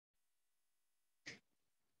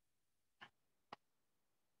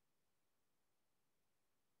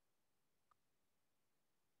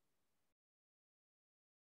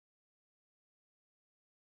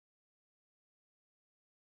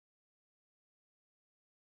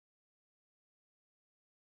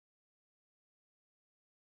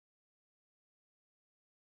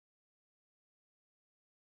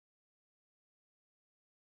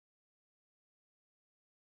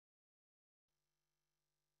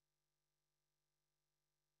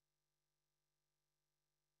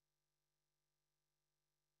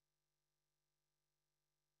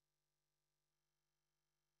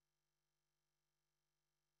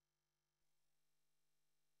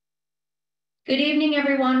Good evening,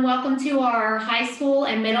 everyone. Welcome to our high school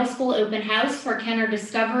and middle school open house for Kenner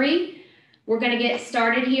Discovery. We're going to get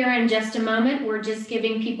started here in just a moment. We're just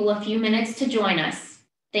giving people a few minutes to join us.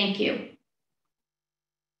 Thank you.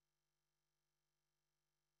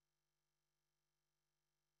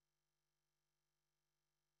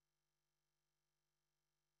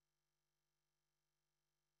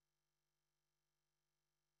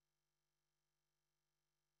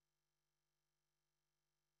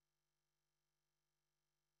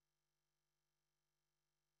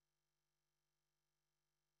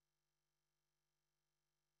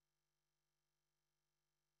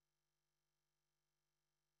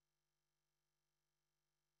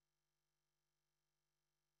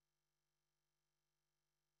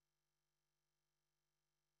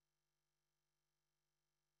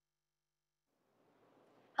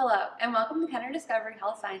 Hello, and welcome to Kenner Discovery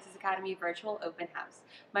Health Sciences Academy Virtual Open House.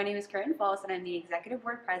 My name is Corinne Falls, and I'm the Executive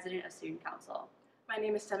Board President of Student Council. My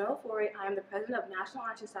name is Steno Ofori. I am the President of National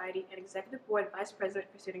Honor Society and Executive Board Vice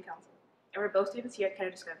President for Student Council, and we're both students here at Kenner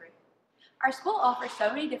Discovery. Our school offers so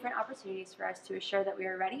many different opportunities for us to assure that we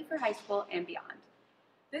are ready for high school and beyond.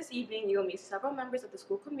 This evening, you will meet several members of the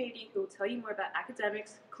school community who will tell you more about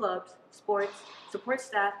academics, clubs, sports, support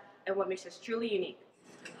staff, and what makes us truly unique.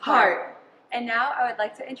 Heart! And now I would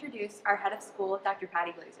like to introduce our head of school, Dr.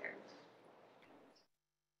 Patty Glazer.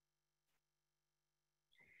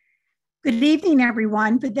 Good evening,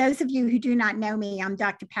 everyone. For those of you who do not know me, I'm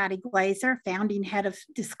Dr. Patty Glazer, founding head of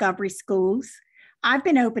Discovery Schools. I've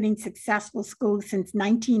been opening successful schools since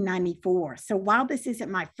 1994. So while this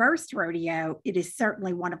isn't my first rodeo, it is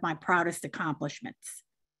certainly one of my proudest accomplishments.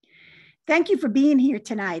 Thank you for being here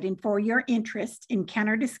tonight and for your interest in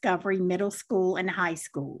Kenner Discovery Middle School and High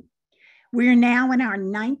School. We are now in our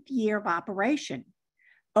 9th year of operation,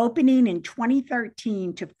 opening in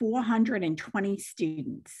 2013 to 420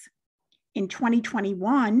 students. In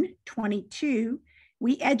 2021-22,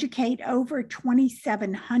 we educate over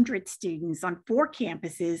 2,700 students on 4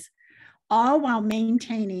 campuses, all while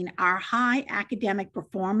maintaining our high academic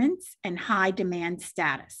performance and high demand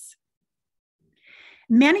status.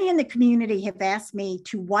 Many in the community have asked me,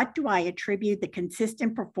 to what do I attribute the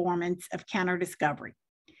consistent performance of Kenner Discovery?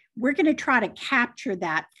 We're going to try to capture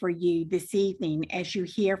that for you this evening as you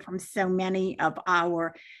hear from so many of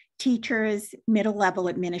our teachers, middle-level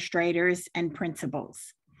administrators, and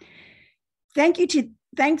principals. Thanks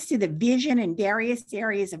to the vision and various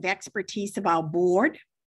areas of expertise of our board,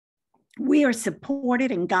 we are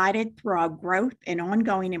supported and guided through our growth and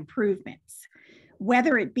ongoing improvements,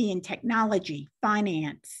 whether it be in technology,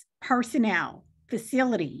 finance, personnel,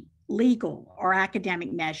 facility, legal, or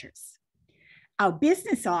academic measures. Our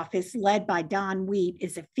business office, led by Don Wheat,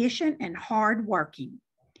 is efficient and hardworking.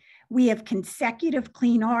 We have consecutive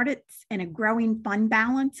clean audits and a growing fund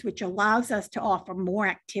balance, which allows us to offer more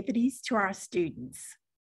activities to our students.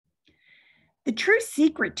 The true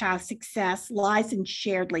secret to our success lies in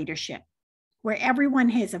shared leadership, where everyone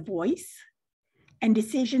has a voice and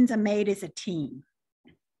decisions are made as a team.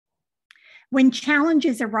 When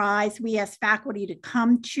challenges arise, we ask faculty to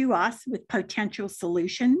come to us with potential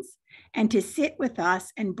solutions and to sit with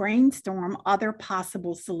us and brainstorm other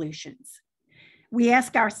possible solutions. We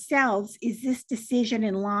ask ourselves, is this decision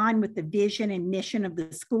in line with the vision and mission of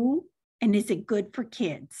the school? And is it good for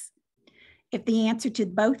kids? If the answer to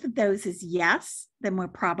both of those is yes, then we're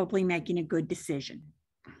probably making a good decision.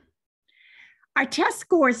 Our test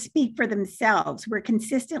scores speak for themselves. We're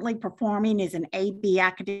consistently performing as an AB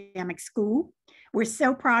academic school. We're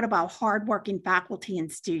so proud of our hardworking faculty and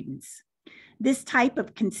students. This type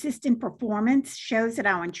of consistent performance shows that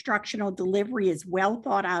our instructional delivery is well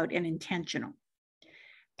thought out and intentional.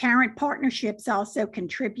 Parent partnerships also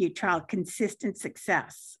contribute to our consistent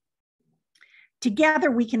success.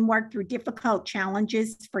 Together, we can work through difficult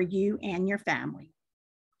challenges for you and your family.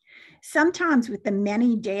 Sometimes with the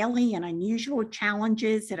many daily and unusual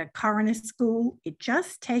challenges that occur in a school, it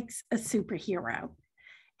just takes a superhero.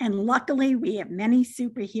 And luckily, we have many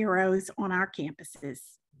superheroes on our campuses.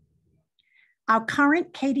 Our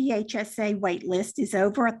current KDHSA waitlist is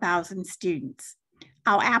over 1,000 students.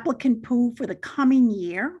 Our applicant pool for the coming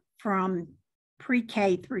year from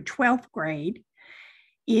pre-K through 12th grade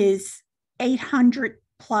is 800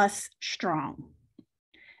 plus strong.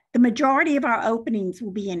 The majority of our openings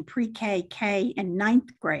will be in pre-K, K, and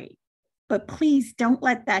 9th grade, but please don't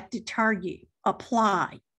let that deter you.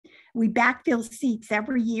 Apply. We backfill seats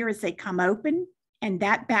every year as they come open, and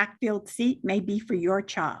that backfilled seat may be for your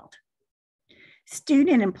child. Student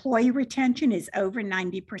and employee retention is over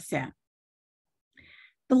 90%.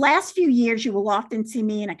 The last few years, you will often see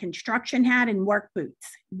me in a construction hat and work boots.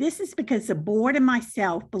 This is because the board and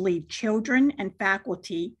myself believe children and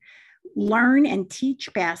faculty learn and teach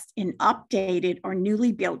best in updated or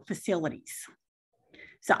newly built facilities.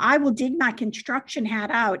 So I will dig my construction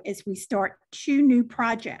hat out as we start 2 new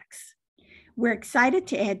projects. We're excited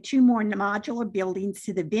to add 2 more modular buildings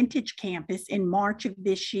to the Vintage campus in March of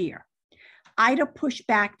this year. Ida pushed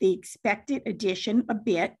back the expected addition a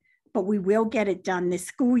bit, but we will get it done this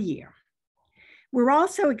school year. We're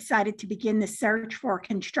also excited to begin the search for a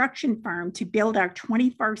construction firm to build our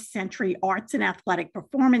 21st Century Arts and Athletic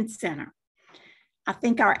Performance Center. I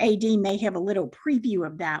think our AD may have a little preview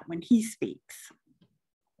of that when he speaks.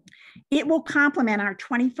 It will complement our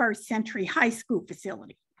 21st Century High School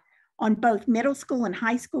facility. On both middle school and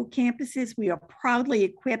high school campuses, we are proudly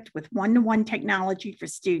equipped with one-to-one technology for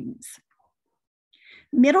students.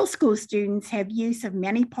 Middle school students have use of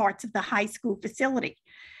many parts of the high school facility,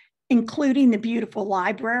 including the beautiful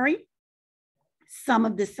library, some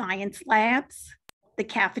of the science labs, the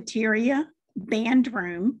cafeteria, band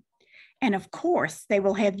room, and of course, they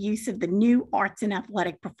will have use of the new Arts and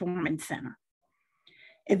Athletic Performance Center.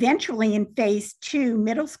 Eventually, in phase 2,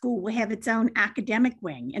 middle school will have its own academic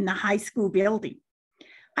wing in the high school building.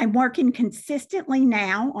 I'm working consistently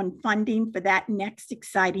now on funding for that next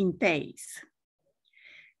exciting phase.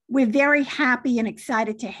 We're very happy and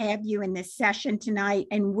excited to have you in this session tonight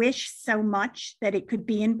and wish so much that it could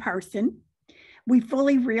be in person. We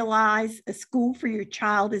fully realize a school for your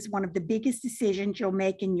child is one of the biggest decisions you'll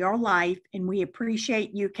make in your life, and we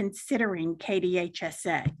appreciate you considering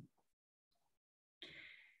KDHSA.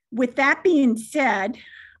 With that being said,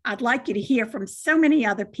 I'd like you to hear from so many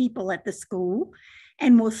other people at the school,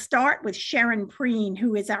 and we'll start with Sharon Preen,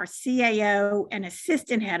 who is our CAO and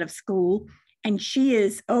assistant head of school, and she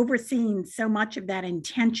is overseeing so much of that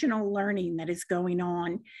intentional learning that is going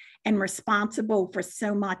on and responsible for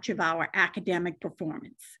so much of our academic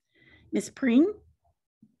performance. Ms. Preen?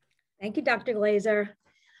 Thank you, Dr. Glazer.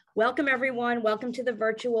 Welcome, everyone. Welcome to the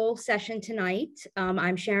virtual session tonight.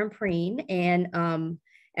 I'm Sharon Preen, and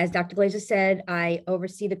as Dr. Glazer said, I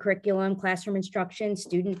oversee the curriculum, classroom instruction,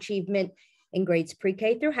 student achievement in grades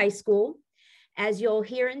pre-K through high school. As you'll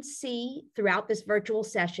hear and see throughout this virtual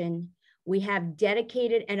session, we have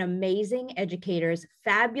dedicated and amazing educators,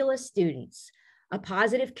 fabulous students, a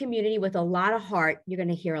positive community with a lot of heart. You're going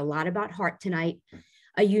to hear a lot about heart tonight,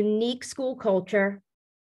 a unique school culture,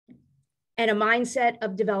 and a mindset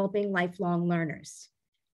of developing lifelong learners.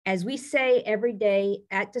 As we say every day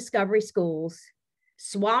at Discovery Schools,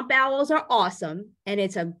 swamp owls are awesome, and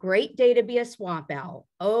it's a great day to be a swamp owl.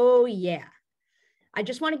 Oh, yeah. I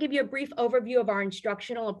just want to give you a brief overview of our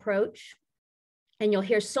instructional approach, and you'll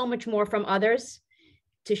hear so much more from others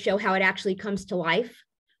to show how it actually comes to life.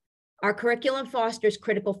 Our curriculum fosters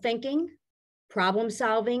critical thinking, problem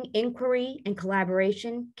solving, inquiry and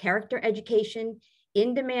collaboration, character education,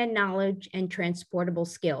 in-demand knowledge, and transportable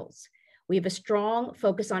skills. We have a strong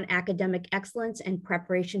focus on academic excellence and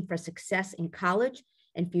preparation for success in college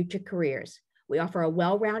and future careers. We offer a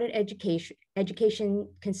well-rounded education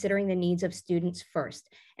considering the needs of students first.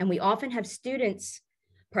 And we often have students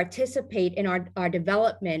participate in our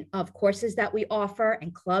development of courses that we offer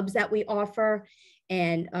and clubs that we offer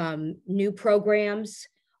and new programs,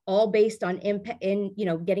 all based on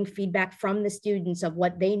getting feedback from the students of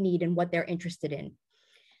what they need and what they're interested in.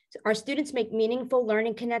 So our students make meaningful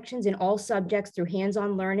learning connections in all subjects through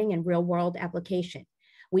hands-on learning and real-world application.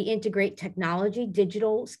 We integrate technology,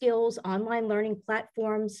 digital skills, online learning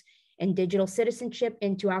platforms, and digital citizenship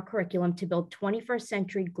into our curriculum to build 21st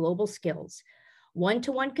century global skills.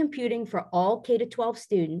 One-to-one computing for all K-12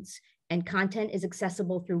 students, and content is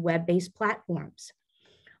accessible through web-based platforms.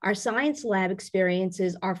 Our science lab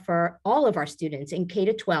experiences are for all of our students in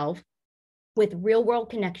K-12 with real-world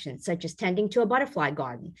connections, such as tending to a butterfly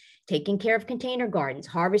garden, taking care of container gardens,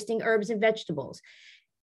 harvesting herbs and vegetables,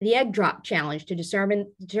 the egg drop challenge to determine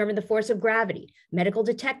the force of gravity, medical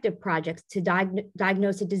detective projects to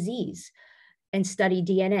diagnose a disease and study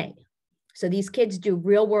DNA. So these kids do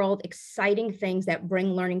real-world, exciting things that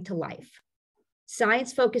bring learning to life.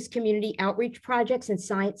 Science-focused community outreach projects and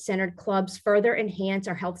science-centered clubs further enhance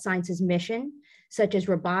our health sciences mission, such as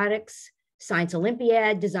robotics, Science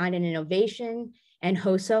Olympiad, Design and Innovation, and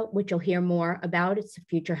HOSA, which you'll hear more about. It's the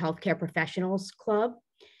Future Healthcare Professionals Club.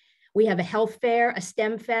 We have a health fair, a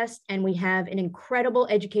STEM fest, and we have an incredible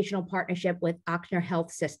educational partnership with Ochsner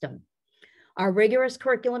Health System. Our rigorous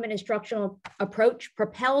curriculum and instructional approach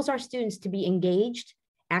propels our students to be engaged,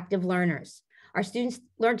 active learners. Our students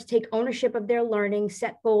learn to take ownership of their learning,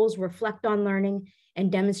 set goals, reflect on learning,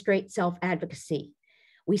 and demonstrate self-advocacy.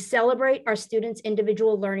 We celebrate our students'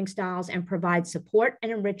 individual learning styles and provide support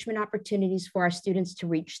and enrichment opportunities for our students to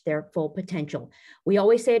reach their full potential. We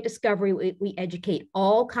always say at Discovery, we educate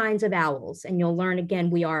all kinds of owls, and you'll learn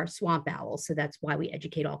again, we are swamp owls, so that's why we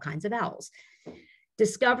educate all kinds of owls.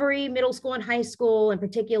 Discovery Middle School and High School, and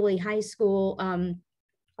particularly high school,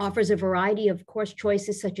 offers a variety of course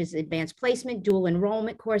choices such as advanced placement, dual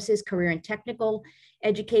enrollment courses, career and technical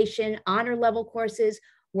education, honor level courses,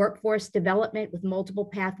 workforce development with multiple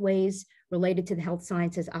pathways related to the health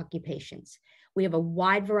sciences occupations. We have a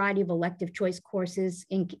wide variety of elective choice courses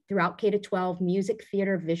throughout K-12, music,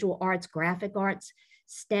 theater, visual arts, graphic arts,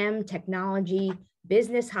 STEM, technology,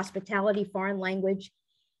 business, hospitality, foreign language,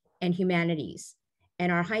 and humanities. And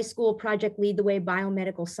our high school Project Lead the Way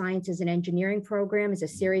Biomedical Sciences and Engineering program is a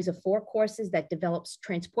series of 4 courses that develops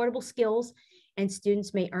transportable skills, and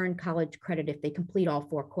students may earn college credit if they complete all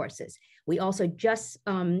 4 courses. We also just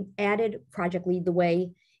added Project Lead the Way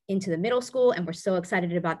into the middle school, and we're so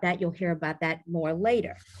excited about that. You'll hear about that more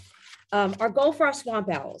later. Our goal for our swamp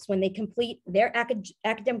owls, when they complete their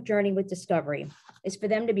academic journey with Discovery, is for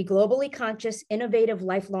them to be globally conscious, innovative,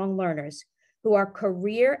 lifelong learners who are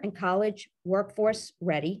career and college workforce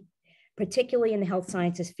ready, particularly in the health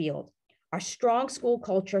sciences field. Our strong school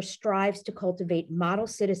culture strives to cultivate model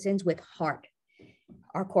citizens with heart,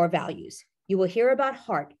 our core values. You will hear about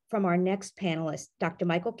heart from our next panelist, Dr.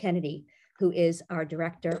 Michael Kennedy, who is our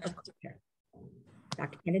Director of Culture.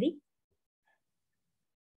 Dr. Kennedy.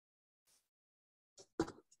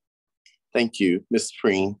 Thank you, Ms.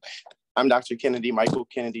 Preen. I'm Dr. Kennedy, Michael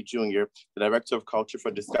Kennedy Jr., the Director of Culture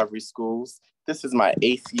for Discovery Schools. This is my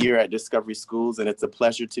 8th year at Discovery Schools, and it's a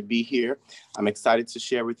pleasure to be here. I'm excited to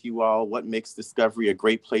share with you all what makes Discovery a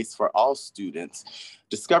great place for all students.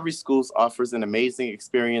 Discovery Schools offers an amazing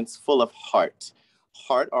experience full of heart.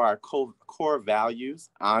 Heart are our core values: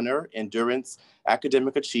 honor, endurance,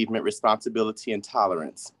 academic achievement, responsibility, and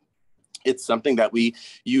tolerance. It's something that we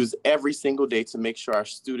use every single day to make sure our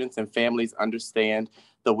students and families understand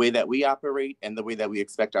the way that we operate and the way that we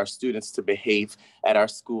expect our students to behave at our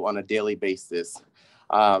school on a daily basis.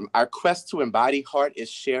 Our quest to embody heart is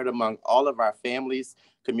shared among all of our families,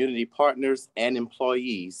 community partners, and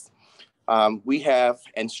employees. We have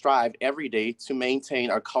and strive every day to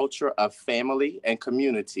maintain a culture of family and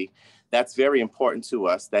community. That's very important to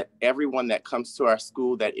us, that everyone that comes to our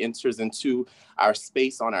school, that enters into our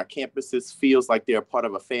space on our campuses, feels like they're a part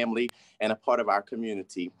of a family and a part of our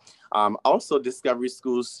community. Also, Discovery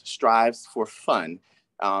Schools strives for fun,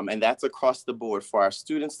 and that's across the board for our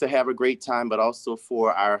students to have a great time, but also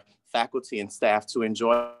for our faculty and staff to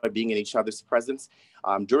enjoy being in each other's presence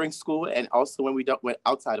during school, and also when we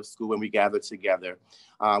outside of school when we gather together.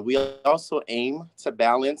 We also aim to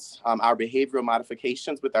balance our behavioral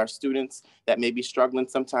modifications with our students that may be struggling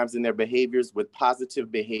sometimes in their behaviors with positive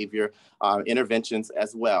behavior interventions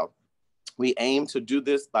as well. We aim to do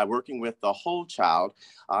this by working with the whole child,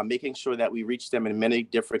 making sure that we reach them in many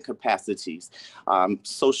different capacities,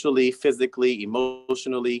 socially, physically,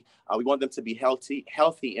 emotionally. We want them to be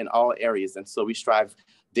healthy in all areas. And so we strive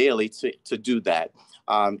daily to do that.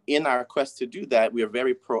 In our quest to do that, we are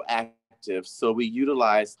very proactive. So we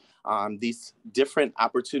utilize these different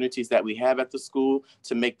opportunities that we have at the school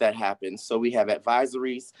to make that happen. So we have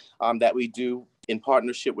advisories that we do in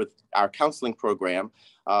partnership with our counseling program.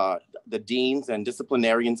 The deans and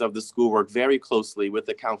disciplinarians of the school work very closely with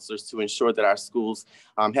the counselors to ensure that our schools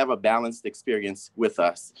have a balanced experience with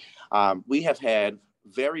us. We have had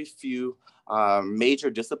very few major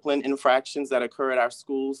discipline infractions that occur at our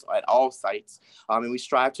schools at all sites. And we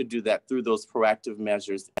strive to do that through those proactive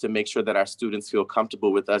measures to make sure that our students feel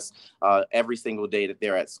comfortable with us every single day that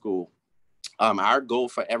they're at school. Our goal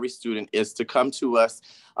for every student is to come to us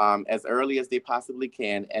as early as they possibly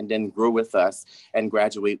can and then grow with us and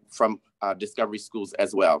graduate from Discovery Schools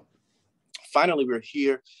as well. Finally, we're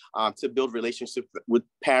here to build relationships with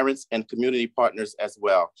parents and community partners as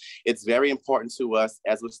well. It's very important to us,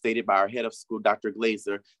 as was stated by our head of school, Dr.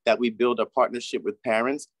 Glazer, that we build a partnership with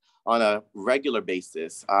parents on a regular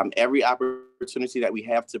basis. Every opportunity that we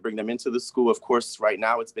have to bring them into the school, of course, right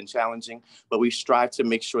now it's been challenging, but we strive to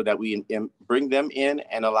make sure that we bring them in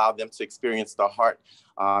and allow them to experience the heart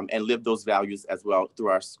and live those values as well through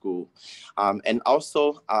our school. And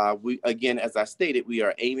also, we, again, as I stated, we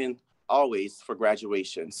are aiming always for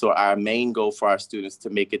graduation. So our main goal for our students to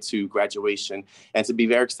make it to graduation and to be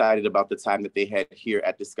very excited about the time that they had here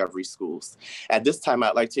at Discovery Schools. At this time,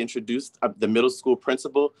 I'd like to introduce the middle school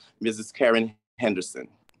principal, Mrs. Karen Henderson.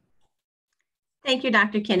 Thank you,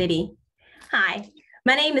 Dr. Kennedy. Hi,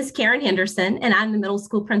 my name is Karen Henderson, and I'm the middle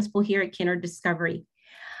school principal here at Kenner Discovery.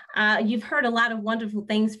 You've heard a lot of wonderful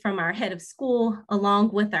things from our head of school,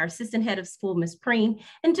 along with our assistant head of school, Ms. Preen.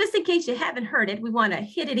 And just in case you haven't heard it, we want to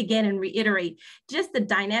hit it again and reiterate just the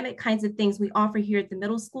dynamic kinds of things we offer here at the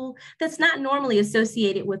middle school that's not normally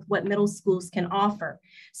associated with what middle schools can offer.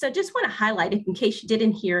 So just want to highlight it in case you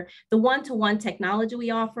didn't hear, the one-to-one technology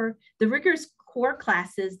we offer, the rigorous core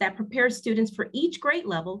classes that prepare students for each grade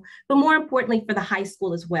level, but more importantly for the high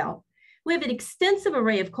school as well. We have an extensive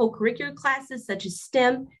array of co-curricular classes such as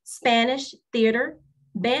STEM, Spanish, theater,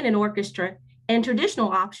 band and orchestra, and traditional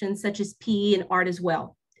options such as PE and art as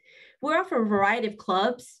well. We offer a variety of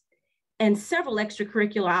clubs and several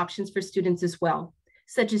extracurricular options for students as well,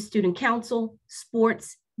 such as student council,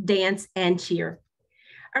 sports, dance, and cheer.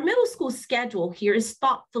 Our middle school schedule here is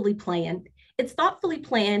thoughtfully planned. It's thoughtfully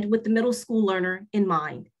planned with the middle school learner in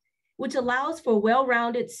mind, which allows for a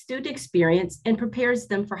well-rounded student experience and prepares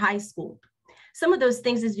them for high school. Some of those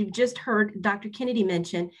things, as you've just heard Dr. Kennedy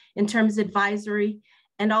mention, in terms of advisory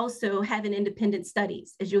and also having independent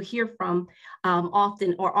studies, as you'll hear from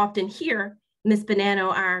often hear Ms.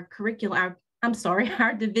 Bonanno, our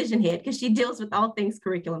division head, because she deals with all things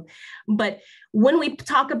curriculum. But when we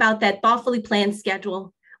talk about that thoughtfully planned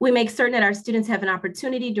schedule, we make certain that our students have an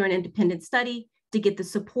opportunity during independent study to get the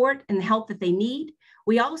support and the help that they need.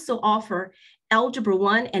 We also offer Algebra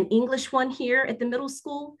 1 and English 1 here at the middle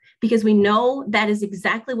school, because we know that is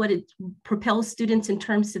exactly what it propels students in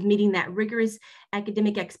terms of meeting that rigorous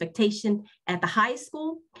academic expectation at the high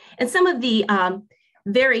school. And some of the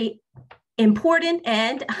very important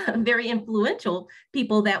and very influential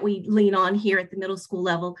people that we lean on here at the middle school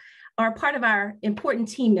level are part of our important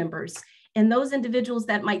team members. And those individuals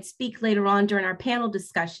that might speak later on during our panel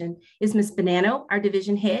discussion is Ms. Bonanno, our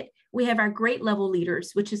division head. We have our grade level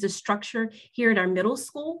leaders, which is a structure here at our middle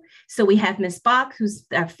school. So we have Ms. Bach, who's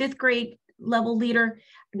our 5th grade level leader,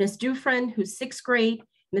 Ms. Dufresne, who's 6th grade,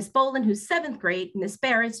 Ms. Boland, who's 7th grade, Ms.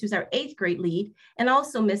 Barris, who's our 8th grade lead, and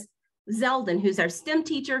also Ms. Zeldin, who's our STEM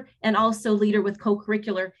teacher and also leader with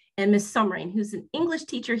co-curricular, and Ms. Summering, who's an English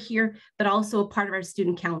teacher here, but also a part of our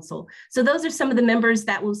student council. So those are some of the members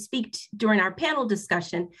that will speak during our panel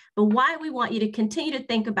discussion, but why we want you to continue to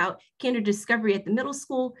think about Kinder Discovery at the middle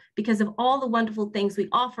school, because of all the wonderful things we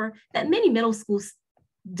offer that many middle schools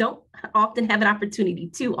don't often have an opportunity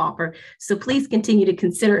to offer. So please continue to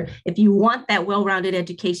consider, if you want that well-rounded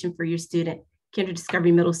education for your student, Kinder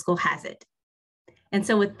Discovery Middle School has it. And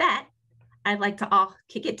so with that, I'd like to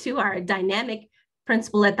kick it to our dynamic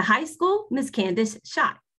principal at the high school, Ms. Candace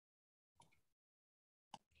Schott.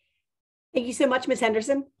 Thank you so much, Ms.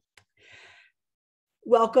 Henderson.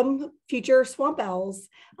 Welcome, future Swamp Owls.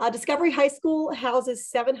 Discovery High School houses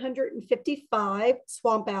 755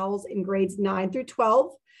 Swamp Owls in grades 9 through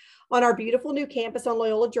 12 on our beautiful new campus on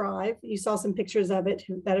Loyola Drive. You saw some pictures of it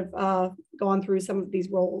that have gone through some of these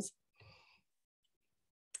roles.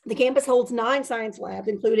 The campus holds 9 science labs,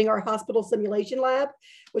 including our hospital simulation lab,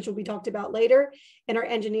 which will be talked about later, and our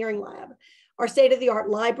engineering lab. Our state-of-the-art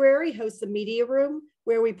library hosts a media room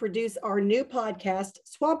where we produce our new podcast,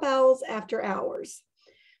 Swamp Owls After Hours.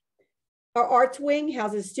 Our arts wing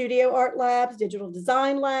houses studio art labs, digital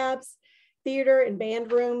design labs, theater and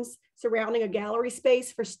band rooms surrounding a gallery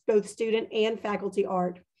space for both student and faculty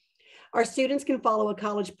art. Our students can follow a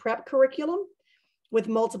college prep curriculum with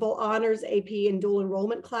multiple honors, AP, and dual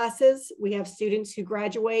enrollment classes. We have students who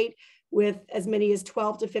graduate with as many as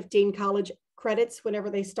 12 to 15 college credits whenever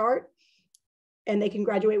they start, and they can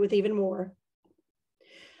graduate with even more.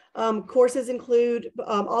 Courses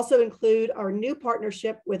also include our new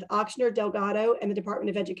partnership with Ochsner Delgado and the Department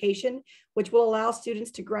of Education, which will allow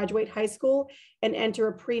students to graduate high school and enter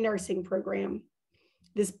a pre-nursing program.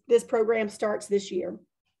 This program starts this year.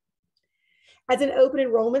 As an open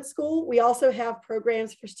enrollment school, we also have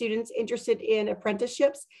programs for students interested in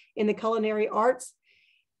apprenticeships in the culinary arts,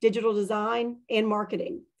 digital design, and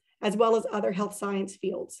marketing, as well as other health science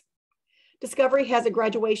fields. Discovery has a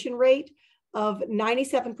graduation rate of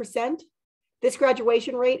 97%. This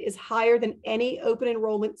graduation rate is higher than any open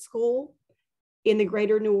enrollment school in the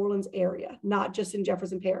greater New Orleans area, not just in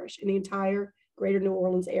Jefferson Parish, in the entire greater New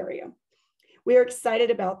Orleans area. We are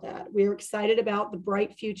excited about that. We are excited about the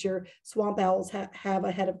bright future Swamp Owls have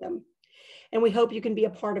ahead of them. And we hope you can be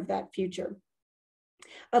a part of that future.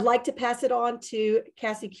 I'd like to pass it on to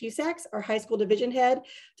Cassie Cusacks, our high school division head,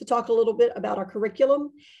 to talk a little bit about our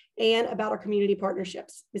curriculum and about our community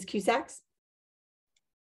partnerships. Ms. Cusacks.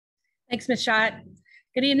 Thanks, Ms. Schott.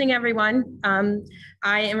 Good evening, everyone.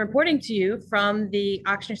 I am reporting to you from the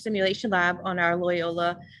Ochsner Simulation Lab on our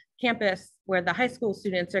Loyola campus, where the high school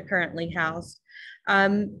students are currently housed.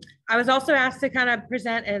 I was also asked to kind of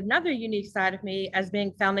present another unique side of me as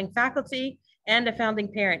being founding faculty and a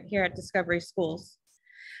founding parent here at Discovery Schools.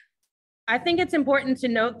 I think it's important to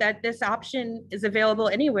note that this option is available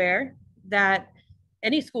anywhere, that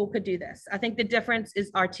any school could do this. I think the difference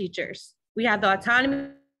is our teachers. We have the autonomy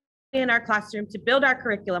in our classroom to build our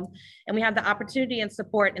curriculum, and we have the opportunity and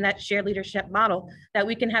support in that shared leadership model that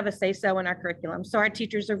we can have a say-so in our curriculum. So our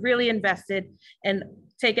teachers are really invested and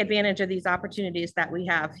take advantage of these opportunities that we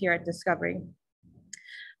have here at Discovery.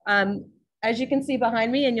 As you can see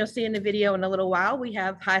behind me, and you'll see in the video in a little while, we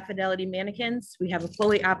have high fidelity mannequins. We have a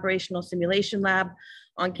fully operational simulation lab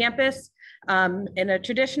on campus. In a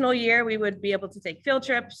traditional year, we would be able to take field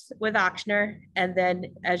trips with Ochsner. And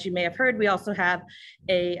then, as you may have heard, we also have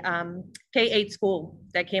a K-8 school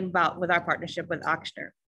that came about with our partnership with Ochsner.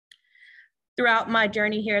 Throughout my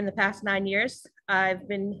journey here in the past 9 years, I've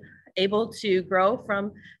been able to grow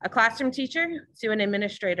from a classroom teacher to an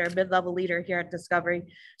administrator, mid-level leader here at Discovery.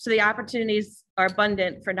 So the opportunities are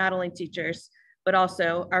abundant for not only teachers, but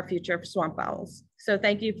also our future swamp owls. So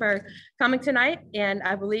thank you for coming tonight. And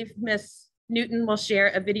I believe Ms. Newton will share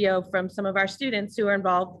a video from some of our students who are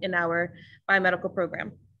involved in our biomedical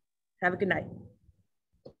program. Have a good night.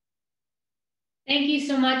 Thank you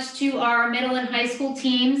so much to our middle and high school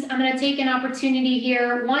teams. I'm going to take an opportunity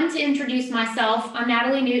here, one, to introduce myself. I'm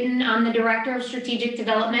Natalie Newton. I'm the Director of Strategic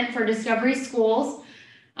Development for Discovery Schools.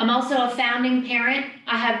 I'm also a founding parent.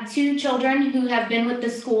 I have 2 children who have been with the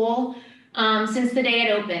school since the day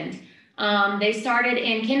it opened. They started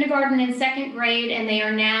in kindergarten and 2nd grade, and they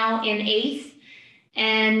are now in 8th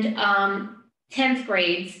and 10th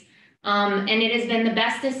grades. And it has been the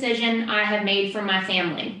best decision I have made for my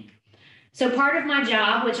family. So part of my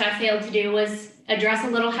job, which I failed to do, was address a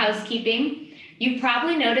little housekeeping. You've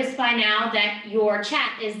probably noticed by now that your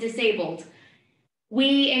chat is disabled.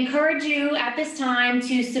 We encourage you at this time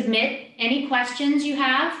to submit any questions you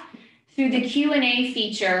have through the Q&A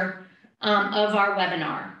feature of our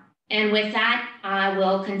webinar. And with that, I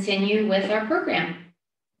will continue with our program.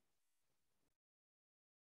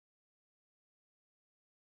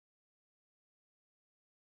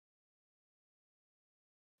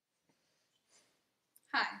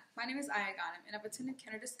 Hi, my name is Aya Ghanem, and I've attended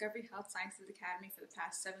Kenner Discovery Health Sciences Academy for the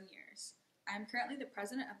past 7 years. I am currently the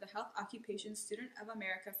president of the Health Occupations Student of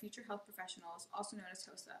America Future Health Professionals, also known as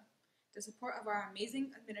HOSA. The support of our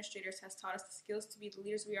amazing administrators has taught us the skills to be the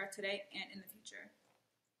leaders we are today and in the future.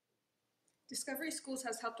 Discovery Schools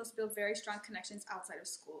has helped us build very strong connections outside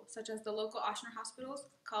of school, such as the local Ochsner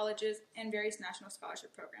hospitals, colleges, and various national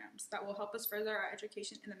scholarship programs that will help us further our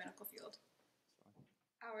education in the medical field.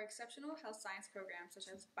 Our exceptional health science programs, such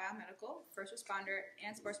as biomedical, first responder,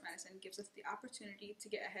 and sports medicine, gives us the opportunity to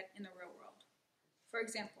get ahead in the real world. For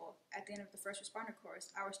example, at the end of the first responder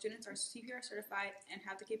course, our students are CPR certified and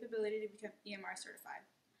have the capability to become EMR certified.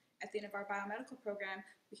 At the end of our biomedical program,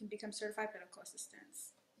 we can become certified medical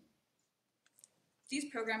assistants.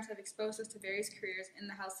 These programs have exposed us to various careers in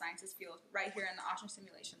the health sciences field right here in the Ochsner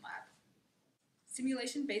Simulation Lab.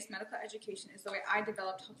 Simulation-based medical education is the way I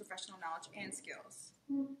developed health professional knowledge and skills.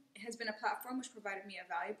 It has been a platform which provided me a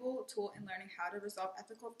valuable tool in learning how to resolve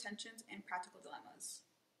ethical tensions and practical dilemmas.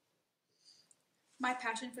 My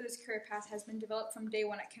passion for this career path has been developed from day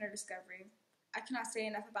one at Kenner Discovery. I cannot say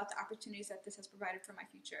enough about the opportunities that this has provided for my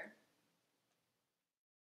future.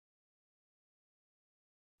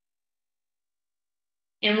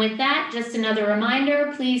 And with that, just another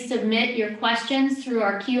reminder, please submit your questions through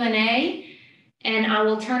our Q&A. And I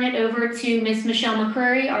will turn it over to Ms. Michelle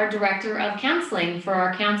McCrory, our Director of Counseling for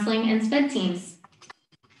our counseling and SPED teams.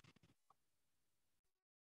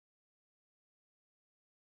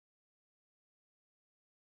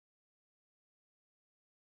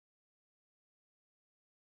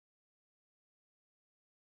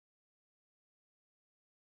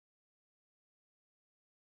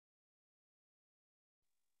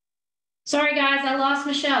 Sorry guys, I lost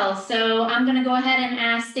Michelle. So I'm gonna go ahead and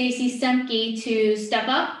ask Stacy Stemke to step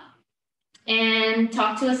up and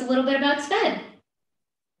talk to us a little bit about SPED.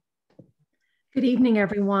 Good evening,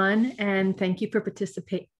 everyone, and thank you for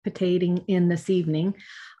participating in this evening.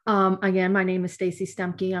 Again, my name is Stacy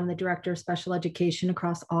Stemke. I'm the Director of Special Education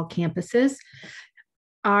across all campuses.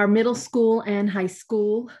 Our middle school and high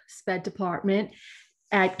school SPED department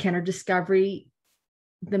at Kenner Discovery,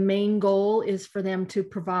 the main goal is for them to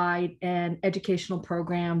provide an educational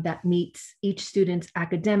program that meets each student's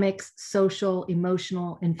academics, social,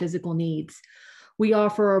 emotional, and physical needs. We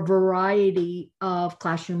offer a variety of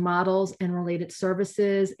classroom models and related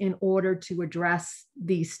services in order to address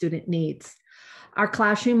these student needs. Our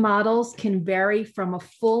classroom models can vary from a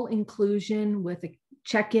full inclusion with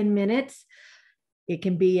check-in minutes It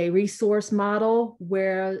can be a resource model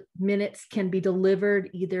where minutes can be delivered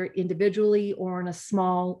either individually or in a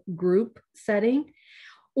small group setting.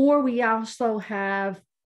 Or we also have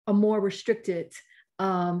a more restricted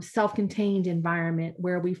self-contained environment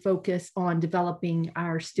where we focus on developing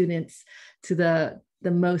our students to the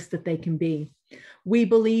most that they can be. We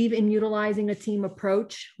believe in utilizing a team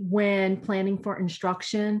approach when planning for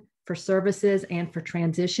instruction, for services, and for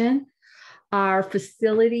transition. Our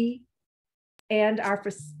facility and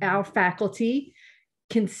our faculty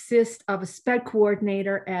consist of a SPED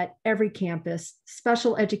coordinator at every campus,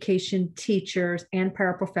 special education teachers and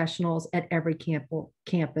paraprofessionals at every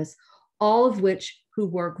campus, all of which who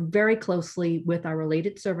work very closely with our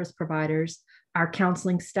related service providers, our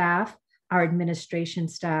counseling staff, our administration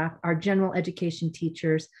staff, our general education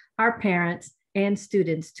teachers, our parents, and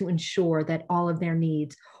students to ensure that all of their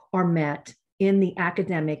needs are met in the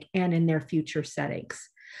academic and in their future settings.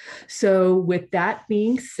 So with that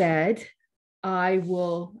being said, I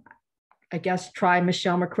will, I guess, try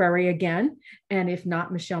Michelle McCrary again. And if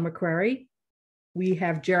not Michelle McCrary, we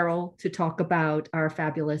have Gerald to talk about our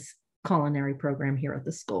fabulous culinary program here at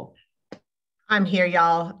the school. I'm here,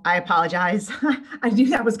 y'all. I apologize. I knew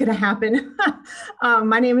that was going to happen.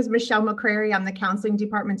 My name is Michelle McCrary. I'm the counseling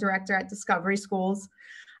department director at Discovery Schools.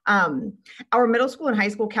 Our middle school and high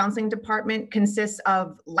school counseling department consists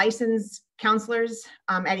of licensed counselors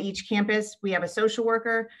at each campus. We have a social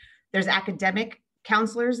worker. There's academic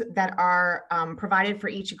counselors that are provided for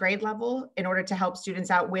each grade level in order to help students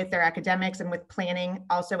out with their academics and with planning.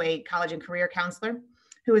 Also a college and career counselor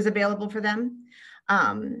who is available for them.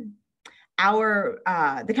 The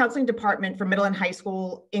counseling department for middle and high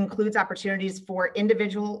school includes opportunities for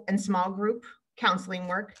individual and small group counseling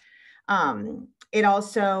work. It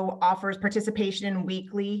also offers participation in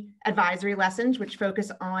weekly advisory lessons, which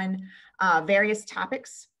focus on various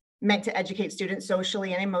topics meant to educate students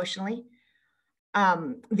socially and emotionally.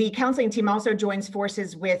 The counseling team also joins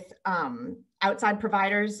forces with outside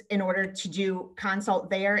providers in order to do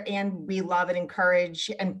consult there, and we love and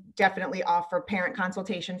encourage and definitely offer parent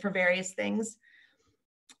consultation for various things.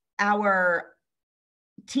 Our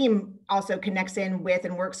team also connects in with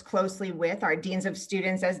and works closely with our deans of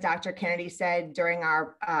students, as Dr. Kennedy said, during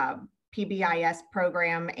our PBIS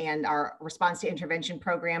program and our response to intervention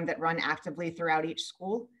program that run actively throughout each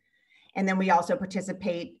school. And then we also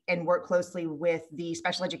participate and work closely with the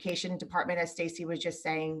special education department, as Stacy was just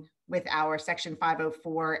saying, with our Section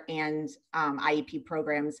 504 and IEP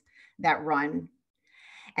programs that run.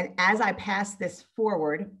 And as I pass this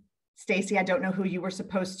forward, Stacy, I don't know who you were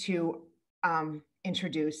supposed to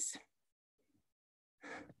introduce.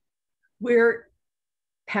 We're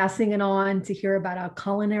passing it on to hear about our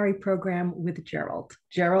culinary program with Gerald.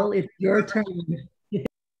 Gerald, it's your turn.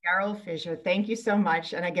 Gerald Fisher, thank you so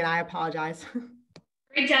much. And again, I apologize.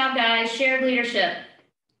 Great job, guys. Shared leadership.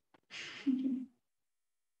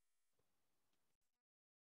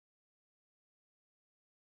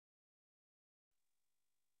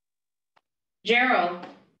 Gerald.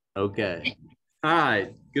 Okay. Hi.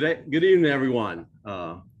 Good evening, everyone.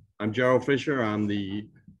 I'm Gerald Fisher. I'm the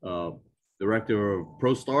director of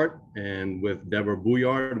ProStart, and with Deborah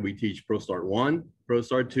Bouillard, we teach ProStart 1,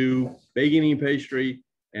 ProStart 2, baking and pastry,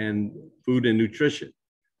 and food and nutrition.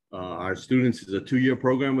 Our students is a 2-year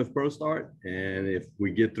program with ProStart, and if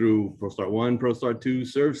we get through ProStart 1, ProStart 2,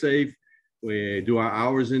 Serve Safe, we do our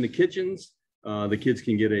hours in the kitchens, the kids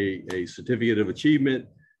can get a certificate of achievement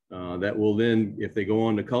that will then, if they go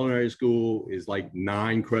on to culinary school, is like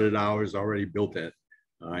 9 credit hours already built in.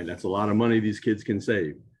 All right, that's a lot of money these kids can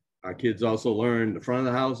save. Our kids also learn the front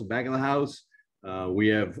of the house, the back of the house. We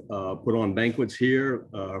have put on banquets here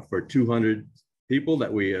for 200 people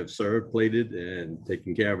that we have served, plated, and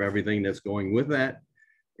taken care of everything that's going with that.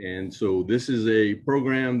 And so this is a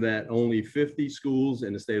program that only 50 schools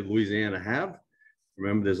in the state of Louisiana have.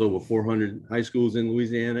 Remember, there's over 400 high schools in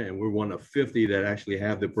Louisiana, and we're one of 50 that actually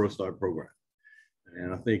have the ProStart program.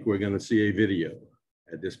 And I think we're going to see a video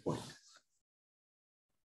at this point.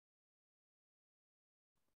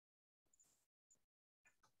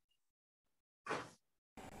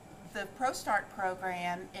 The ProStart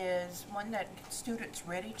program is one that gets students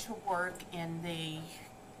ready to work in the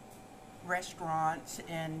restaurants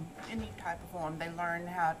in any type of form. They learn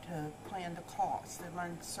how to plan the costs, they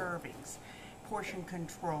learn servings, portion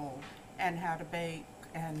control, and how to bake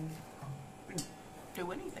and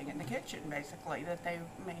do anything in the kitchen, basically, that they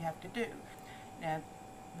may have to do. Now,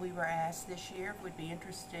 we were asked this year if we'd be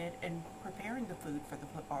interested in preparing the food for the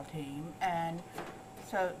football team, and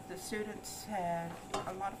so the students had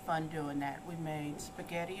a lot of fun doing that. We made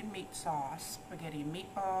spaghetti and meat sauce, spaghetti and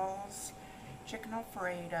meatballs, chicken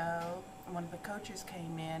Alfredo, one of the coaches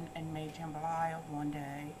came in and made jambalaya one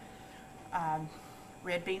day.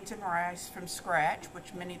 Red beans and rice from scratch,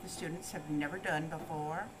 which many of the students have never done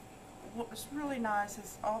before. What was really nice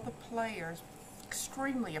is all the players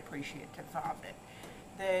extremely appreciative of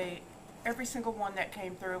it. Every single one that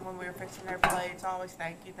came through when we were fixing their plates, always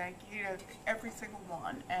thank you, every single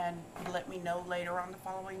one, and let me know later on the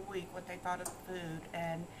following week what they thought of the food,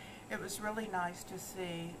 and it was really nice to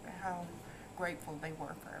see how grateful they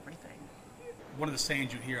were for everything. One of the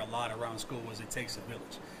sayings you hear a lot around school is it takes a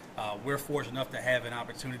village. We're fortunate enough to have an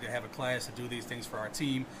opportunity to have a class to do these things for our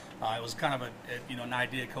team. It was kind of an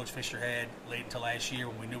idea Coach Fisher had late until last year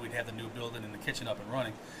when we knew we'd have the new building and the kitchen up and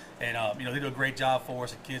running. And they do a great job for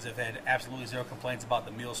us. The kids have had absolutely zero complaints about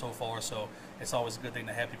the meal so far, so it's always a good thing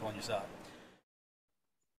to have people on your side.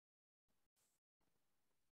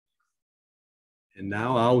 And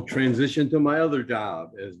now I'll transition to my other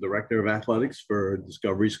job as Director of Athletics for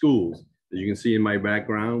Discovery Schools. As you can see in my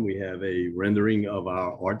background, we have a rendering of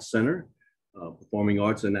our Arts Center, Performing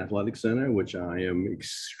Arts and Athletic Center, which I am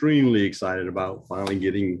extremely excited about finally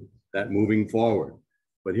getting that moving forward.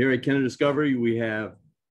 But here at Kenner Discovery, we have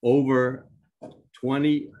over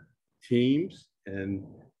 20 teams and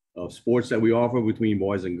sports that we offer between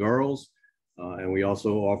boys and girls. And we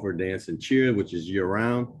also offer dance and cheer, which is year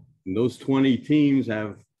round. And those 20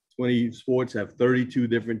 sports have 32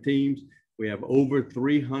 different teams. We have over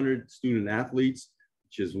 300 student athletes,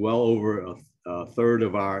 which is well over a third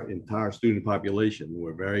of our entire student population.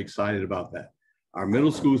 We're very excited about that. Our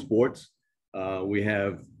middle school sports, we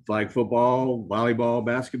have flag football, volleyball,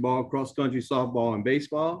 basketball, cross country, softball, and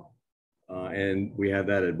baseball. And we have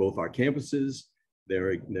that at both our campuses.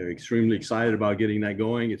 They're extremely excited about getting that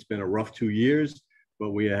going. It's been a rough 2 years, but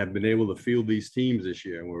we have been able to field these teams this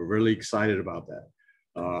year, and we're really excited about that.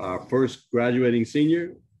 Our first graduating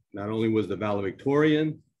senior not only was the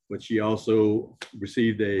valedictorian, but she also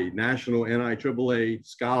received a national NIAAA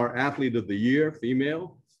Scholar Athlete of the Year,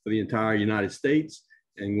 female, for the entire United States,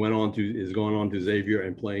 and is going on to Xavier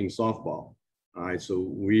and playing softball. All right, so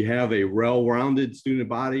we have a well-rounded student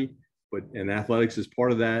body, and athletics is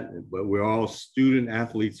part of that, but we're all student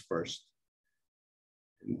athletes first.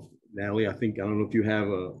 Natalie, I don't know if you have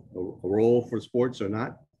a role for sports or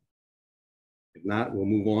not. If not, we'll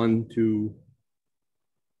move on to.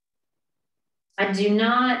 I do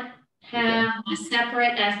not have a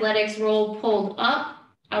separate athletics role pulled up.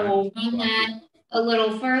 I will run that a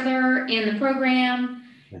little further in the program.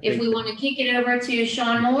 If we want to kick it over to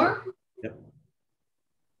Sean Moore.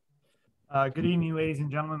 Good evening, ladies and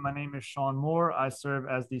gentlemen. My name is Sean Moore. I serve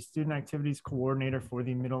as the Student Activities Coordinator for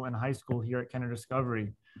the middle and high school here at Kenner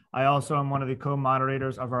Discovery. I also am one of the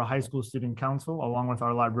co-moderators of our high school student council, along with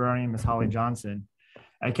our librarian, Ms. Holly Johnson.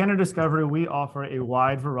 At Kenner Discovery, we offer a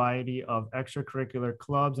wide variety of extracurricular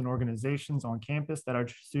clubs and organizations on campus that our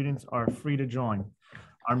students are free to join.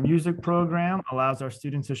 Our music program allows our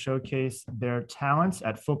students to showcase their talents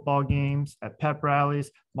at football games, at pep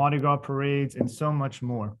rallies, Mardi Gras parades, and so much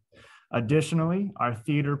more. Additionally, our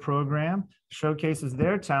theater program showcases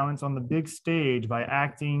their talents on the big stage by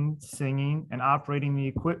acting, singing, and operating the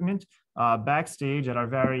equipment backstage at our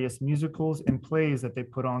various musicals and plays that they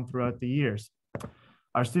put on throughout the years.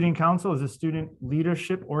 Our student council is a student-led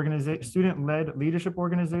leadership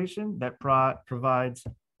organization that provides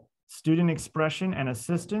student expression and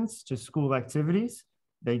assistance to school activities.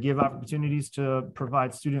 They give opportunities to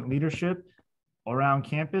provide student leadership around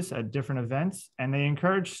campus at different events, and they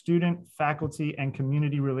encourage student, faculty, and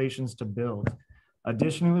community relations to build.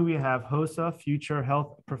 Additionally, we have HOSA, Future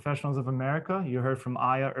Health Professionals of America. You heard from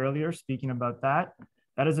Aya earlier speaking about that.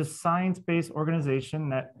 That is a science-based organization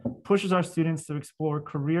that pushes our students to explore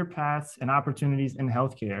career paths and opportunities in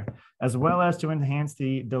healthcare, as well as to enhance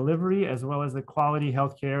the delivery as well as the quality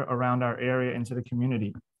healthcare around our area into the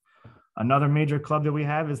community. Another major club that we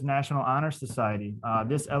have is National Honor Society.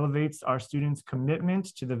 This elevates our students'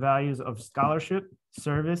 commitment to the values of scholarship,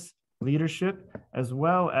 service, leadership, as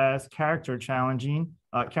well as character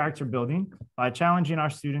building by challenging our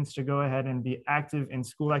students to go ahead and be active in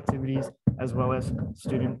school activities as well as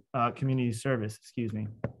student community service,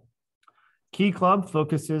 Key Club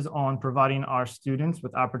focuses on providing our students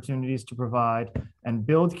with opportunities to provide and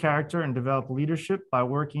build character and develop leadership by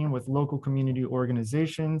working with local community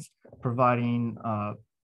organizations, providing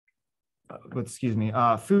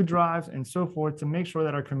food drives and so forth to make sure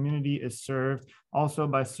that our community is served. Also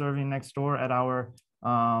by serving next door at our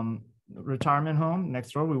retirement home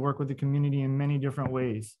next door, we work with the community in many different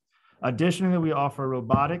ways. Additionally, we offer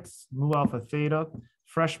robotics, Mu Alpha Theta,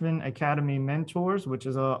 Freshman Academy Mentors, which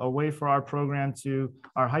is a way for our program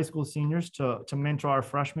our high school seniors to mentor our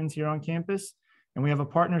freshmen here on campus. And we have a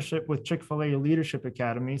partnership with Chick-fil-A Leadership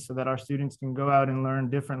Academy so that our students can go out and learn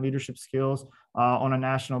different leadership skills on a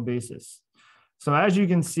national basis. So as you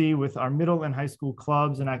can see with our middle and high school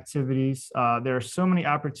clubs and activities, there are so many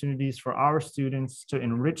opportunities for our students to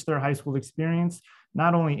enrich their high school experience,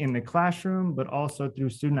 not only in the classroom, but also through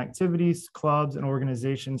student activities, clubs, and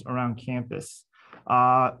organizations around campus.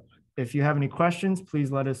 If you have any questions,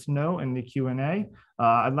 please let us know in the Q&A.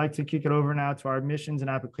 I'd like to kick it over now to our admissions and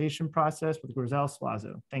application process with Grizel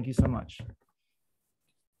Suazo. Thank you so much.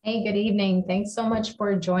 Hey, good evening. Thanks so much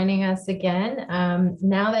for joining us again.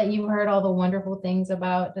 Now that you've heard all the wonderful things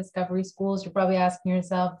about Discovery Schools, you're probably asking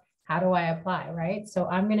yourself, how do I apply, right? So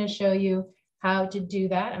I'm going to show you how to do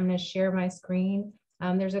that. I'm going to share my screen.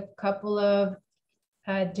 There's a couple of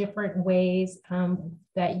different ways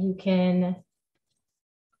that you can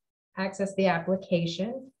access the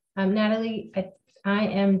application. Natalie, I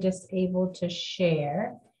am just able to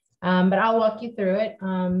share. But I'll walk you through it.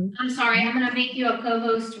 I'm sorry, I'm going to make you a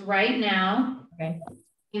co-host right now. Okay.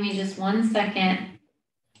 Give me just 1 second.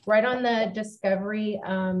 Right on the Discovery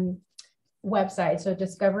website, so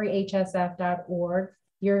discoveryhsf.org,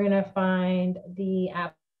 you're going to find the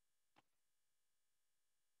app.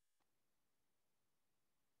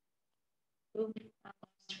 Oops, I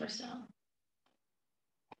lost for sale.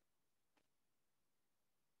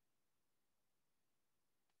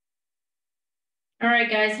 All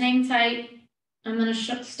right, guys, hang tight. I'm going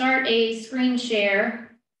to start a screen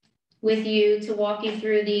share with you to walk you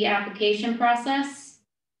through the application process.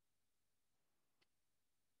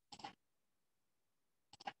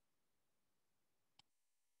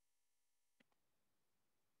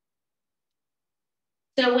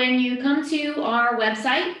 So when you come to our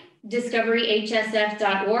website,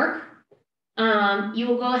 discoveryhsf.org, you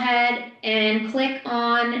will go ahead and click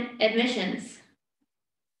on admissions.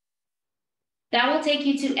 That will take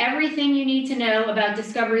you to everything you need to know about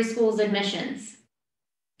Discovery Schools admissions,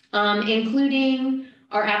 including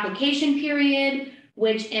our application period,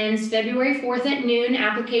 which ends February 4th at noon.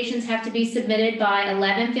 Applications have to be submitted by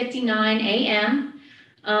 11:59 a.m.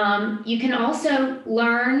 You can also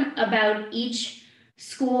learn about each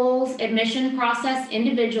school's admission process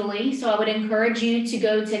individually. So I would encourage you to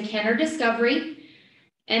go to Kenner Discovery,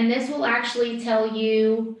 and this will actually tell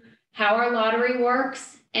you how our lottery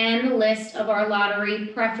works and the list of our lottery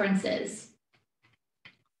preferences.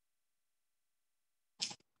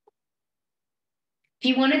 If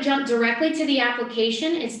you want to jump directly to the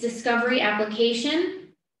application, it's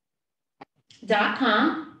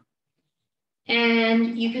discoveryapplication.com.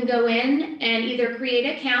 And you can go in and either create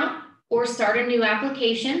an account or start a new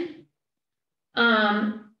application.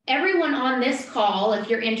 Everyone on this call, if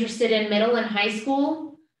you're interested in middle and high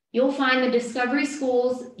school, you'll find the Discovery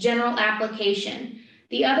Schools general application.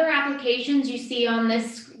 The other applications you see on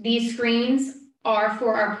these screens are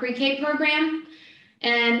for our pre-K program,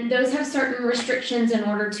 and those have certain restrictions in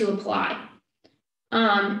order to apply.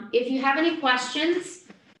 If you have any questions,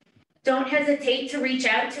 don't hesitate to reach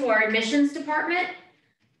out to our admissions department.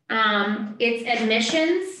 It's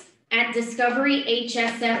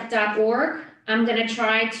admissions@discoveryhsf.org. I'm going to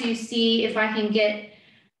try to see if I can get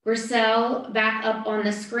Grizel back up on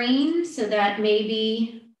the screen so that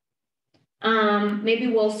maybe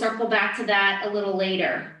we'll circle back to that a little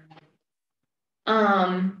later.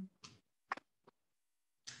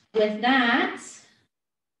 With that,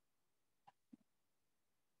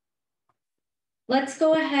 let's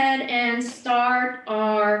go ahead and start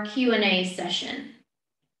our Q&A session.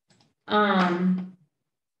 And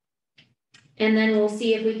then we'll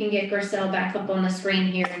see if we can get Grizel back up on the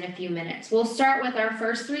screen here in a few minutes. We'll start with our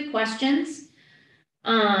first 3 questions.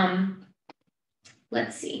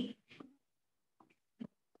 Let's see.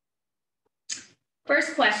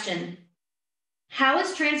 First question, how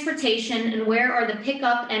is transportation and where are the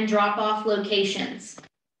pickup and drop-off locations?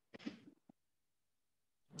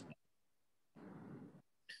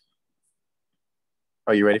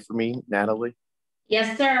 Are you ready for me, Natalie?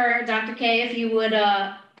 Yes, sir. Dr. K, if you would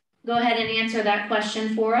go ahead and answer that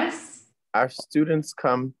question for us. Our students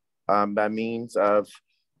come by means of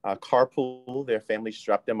carpool. Their families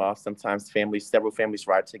drop them off. Sometimes several families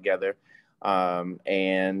ride together.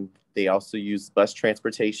 And they also use bus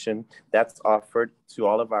transportation that's offered to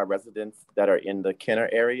all of our residents that are in the Kenner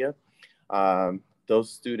area. Those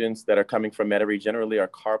students that are coming from Metairie generally are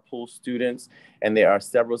carpool students, and there are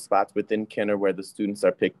several spots within Kenner where the students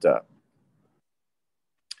are picked up.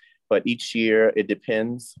 But each year it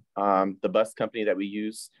depends. The bus company that we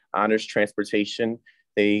use, Honors Transportation,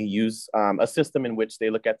 They use a system in which they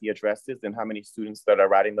look at the addresses and how many students that are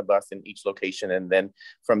riding the bus in each location. And then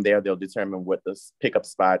from there, they'll determine what the pickup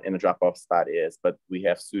spot and the drop-off spot is. But we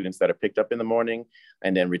have students that are picked up in the morning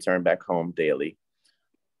and then return back home daily.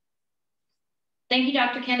 Thank you,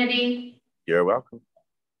 Dr. Kennedy. You're welcome.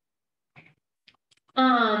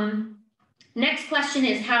 Next question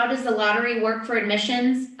is, how does the lottery work for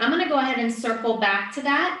admissions? I'm going to go ahead and circle back to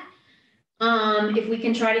that. If we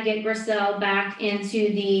can try to get Grisel back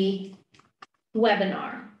into the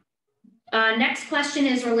webinar. Next question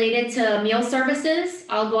is related to meal services.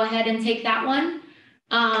 I'll go ahead and take that one.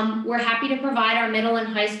 We're happy to provide our middle and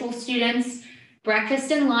high school students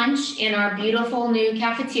breakfast and lunch in our beautiful new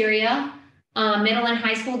cafeteria. Middle and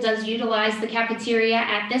high school does utilize the cafeteria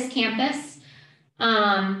at this campus.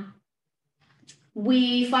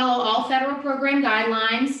 We follow all federal program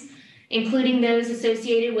guidelines, including those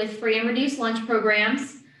associated with free and reduced lunch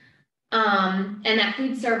programs, and that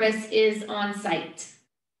food service is on site.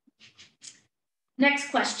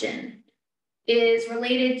 Next question is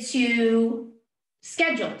related to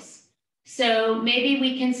schedules. So maybe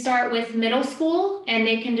we can start with middle school and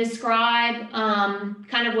they can describe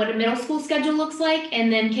kind of what a middle school schedule looks like,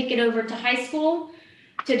 and then kick it over to high school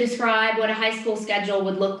to describe what a high school schedule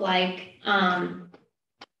would look like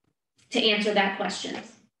to answer that question.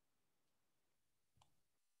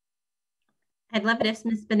 I'd love it if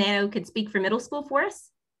Ms. Bonanno could speak for middle school for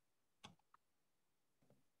us.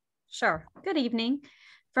 Sure. Good evening.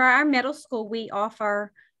 For our middle school, we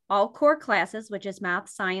offer all core classes, which is math,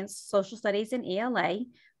 science, social studies, and ELA.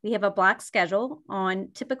 We have a block schedule.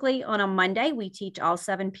 Typically on a Monday, we teach all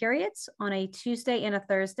 7 periods. On a Tuesday and a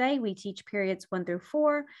Thursday, we teach periods 1 through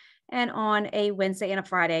 4. And on a Wednesday and a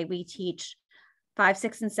Friday, we teach 5,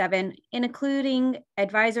 6, and 7, including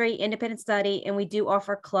advisory, independent study, and we do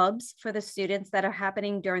offer clubs for the students that are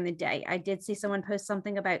happening during the day. I did see someone post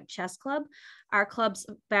something about chess club. Our clubs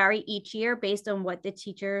vary each year based on what the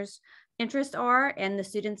teachers' interests are and the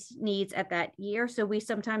students' needs at that year. So we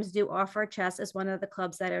sometimes do offer chess as one of the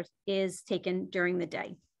clubs that is taken during the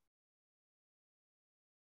day.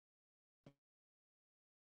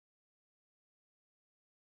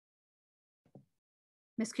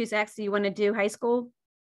 Ms. Cusack, do you want to do high school?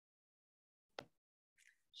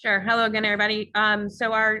 Sure. Hello again, everybody.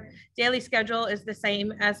 So our daily schedule is the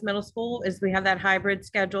same as middle school. Is we have that hybrid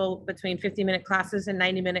schedule between 50-minute classes and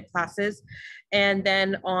 90-minute classes. And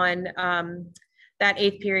then on that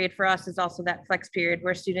 8th period for us is also that flex period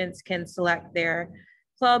where students can select their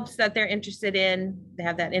clubs that they're interested in. They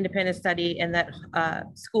have that independent study and that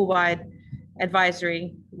school-wide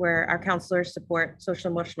advisory where our counselors support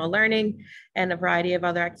social emotional learning and a variety of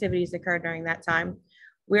other activities occur during that time.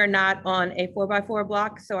 We are not on a 4x4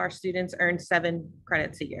 block, so our students earn 7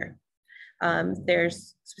 credits a year.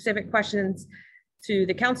 There's specific questions to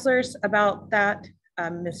the counselors about that.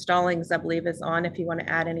 Ms. Stallings, I believe, is on if you want to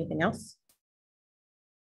add anything else.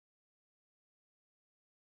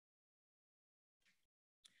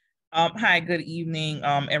 Hi, good evening,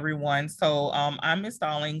 everyone. So I'm Ms.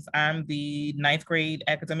 Stallings. I'm the 9th grade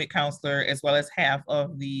academic counselor, as well as half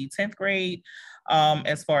of the 10th grade.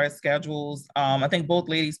 As far as schedules, I think both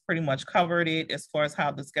ladies pretty much covered it as far as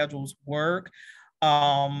how the schedules work.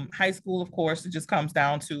 High school, of course, it just comes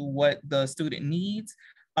down to what the student needs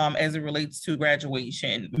as it relates to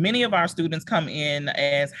graduation. Many of our students come in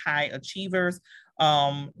as high achievers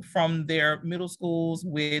from their middle schools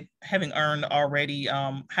with having earned already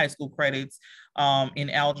high school credits in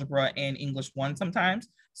algebra and English 1 sometimes.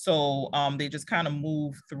 So they just kind of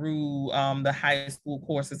move through the high school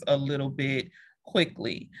courses a little bit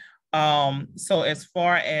quickly. So as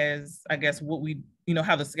far as, I guess, what we,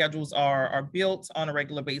 how the schedules are built on a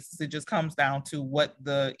regular basis, it just comes down to what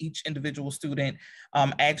each individual student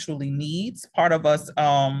actually needs.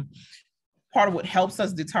 Part of what helps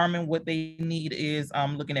us determine what they need is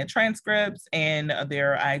looking at transcripts and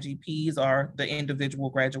their IGPs or the individual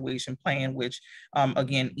graduation plan, which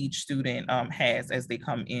again, each student has as they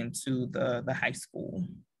come into the high school.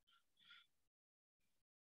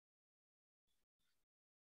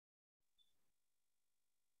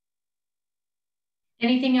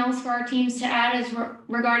 Anything else for our teams to add as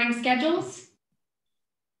regarding schedules?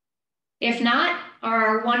 If not,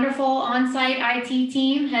 our wonderful on-site IT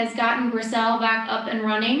team has gotten Grisel back up and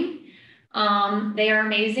running. They are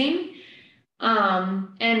amazing.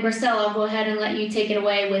 And Grisel, I'll go ahead and let you take it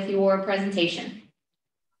away with your presentation.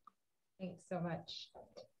 Thanks so much.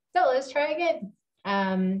 So let's try again.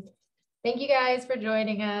 Thank you guys for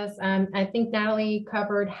joining us. I think Natalie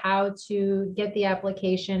covered how to get the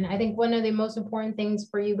application. I think one of the most important things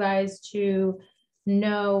for you guys to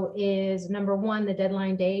know is, number one, the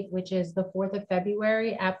deadline date, which is the 4th of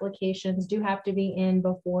February. Applications do have to be in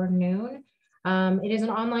before noon. It is an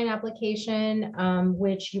online application,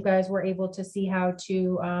 which you guys were able to see how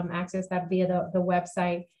to access that via the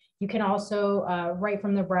website. You can also write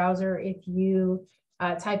from the browser. If you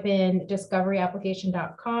type in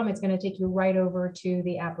discoveryapplication.com, it's going to take you right over to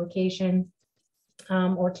the application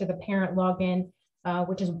or to the parent login,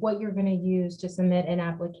 which is what you're going to use to submit an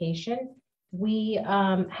application. We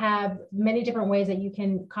have many different ways that you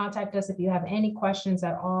can contact us if you have any questions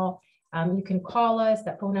at all. You can call us.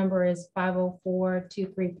 That phone number is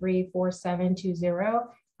 504-233-4720.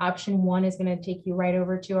 Option 1 is going to take you right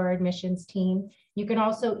over to our admissions team. You can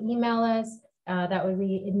also email us. That would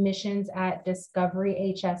be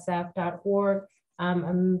admissions@discoveryhsf.org. I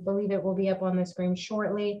believe it will be up on the screen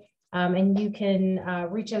shortly. And you can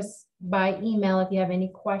reach us by email if you have any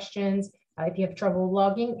questions. If you have trouble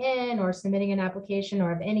logging in or submitting an application, or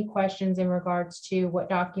have any questions in regards to what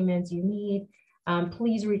documents you need,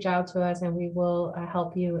 please reach out to us and we will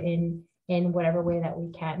help you in whatever way that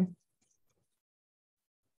we can.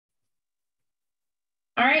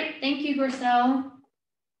 All right, thank you, Grisel.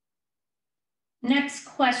 Next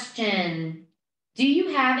question. Do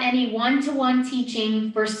you have any one-to-one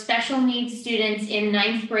teaching for special needs students in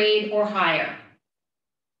 9th grade or higher?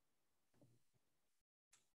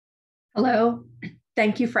 Hello,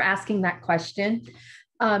 thank you for asking that question.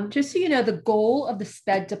 Just so you know, the goal of the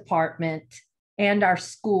SPED department and our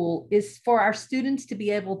school is for our students to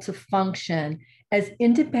be able to function as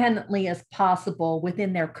independently as possible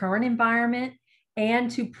within their current environment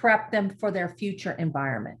and to prep them for their future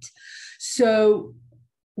environment. So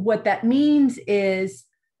what that means is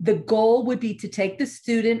the goal would be to take the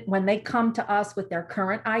student when they come to us with their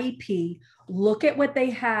current IEP, look at what they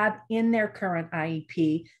have in their current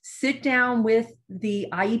IEP, sit down with the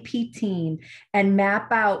IEP team and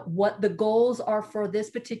map out what the goals are for this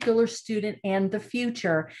particular student and the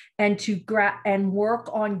future, and to work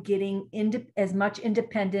on getting as much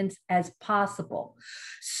independence as possible.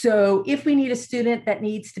 So if we need a student that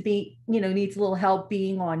needs to be, needs a little help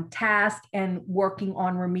being on task and working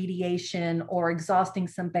on remediation or exhausting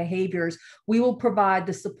some behaviors, we will provide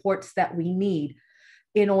the supports that we need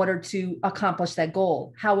in order to accomplish that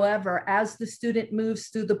goal. However, as the student moves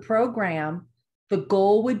through the program, the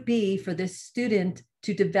goal would be for this student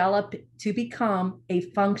to develop, to become a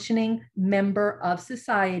functioning member of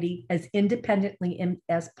society as independently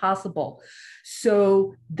as possible.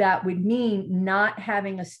 So that would mean not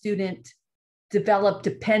having a student develop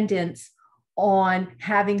dependence on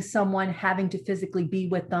having someone having to physically be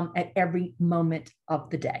with them at every moment of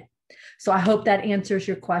the day. So I hope that answers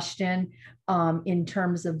your question in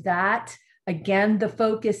terms of that. Again, the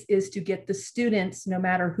focus is to get the students, no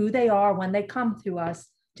matter who they are when they come to us,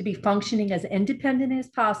 to be functioning as independent as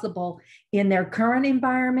possible in their current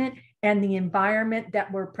environment and the environment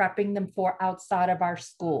that we're prepping them for outside of our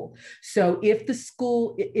school. So if the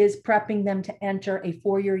school is prepping them to enter a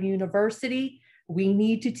four-year university, we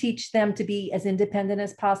need to teach them to be as independent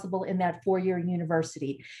as possible in that four-year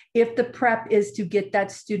university. If the prep is to get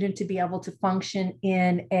that student to be able to function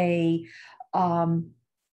in a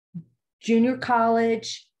junior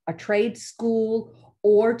college, a trade school,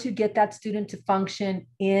 or to get that student to function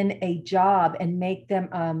in a job and make them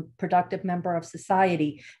a productive member of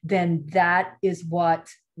society, then that is what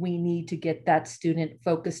we need to get that student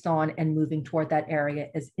focused on and moving toward that area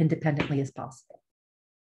as independently as possible.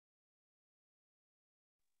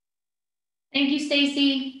 Thank you,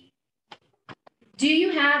 Stacy.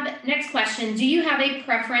 Next question, do you have a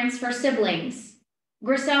preference for siblings?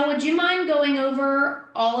 Grisel, would you mind going over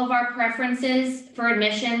all of our preferences for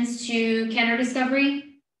admissions to Kenner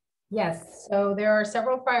Discovery? Yes, so there are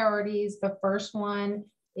several priorities. The first one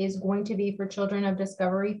is going to be for children of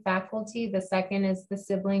Discovery faculty. The second is the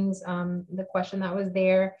siblings, the question that was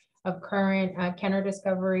there of current Kenner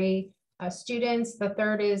Discovery students. The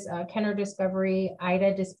third is Kenner Discovery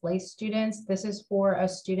IDA displaced students. This is for a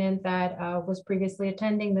student that was previously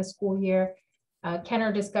attending the school year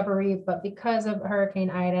Kenner Discovery, but because of Hurricane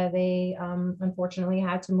Ida, they unfortunately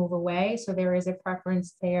had to move away. So there is a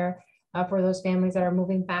preference there for those families that are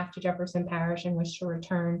moving back to Jefferson Parish and wish to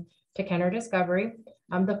return to Kenner Discovery.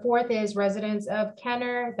 The fourth is residents of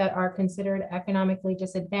Kenner that are considered economically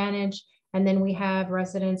disadvantaged. And then we have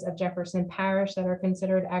residents of Jefferson Parish that are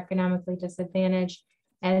considered economically disadvantaged.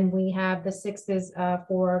 And we have the sixth is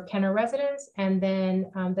for Kenner residents. And then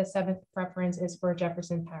the seventh preference is for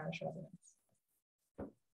Jefferson Parish residents.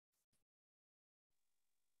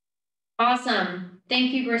 Awesome.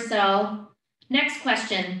 Thank you, Grisel. Next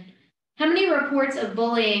question. How many reports of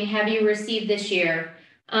bullying have you received this year?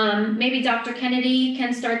 Maybe Dr. Kennedy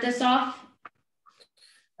can start this off.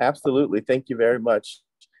 Absolutely. Thank you very much.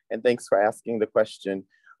 And thanks for asking the question.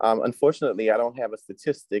 Unfortunately, I don't have a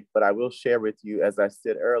statistic, but I will share with you, as I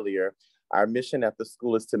said earlier, our mission at the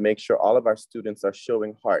school is to make sure all of our students are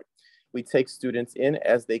showing heart. We take students in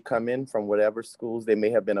as they come in from whatever schools they may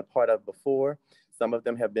have been a part of before. Some of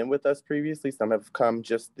them have been with us previously, some have come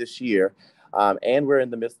just this year. And we're in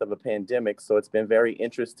the midst of a pandemic, so it's been very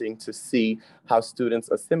interesting to see how students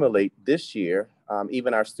assimilate this year,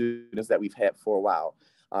 even our students that we've had for a while.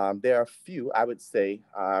 There are few, I would say,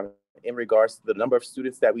 in regards to the number of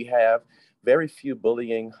students that we have, very few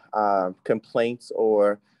bullying complaints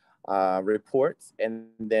or reports. And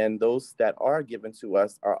then those that are given to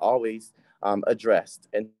us are always addressed.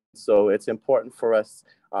 And so it's important for us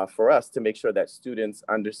to make sure that students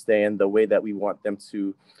understand the way that we want them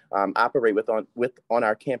to operate on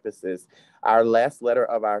our campuses. Our last letter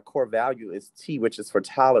of our core value is T, which is for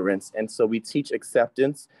tolerance. And so we teach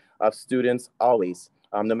acceptance of students always,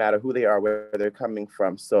 no matter who they are, where they're coming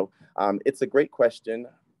from. So it's a great question.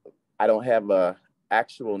 I don't have a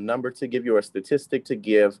actual number to give you or a statistic to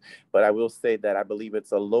give, but I will say that I believe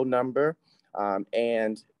it's a low number.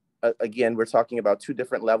 Again, we're talking about two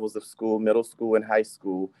different levels of school, middle school and high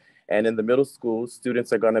school. And in the middle school,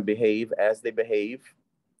 students are going to behave as they behave.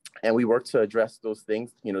 And we work to address those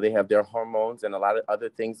things. You know, they have their hormones and a lot of other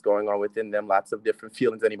things going on within them, lots of different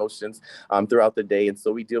feelings and emotions throughout the day. And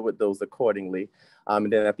so we deal with those accordingly.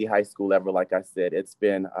 And then at the high school level, like I said, it's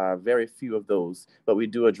been very few of those, but we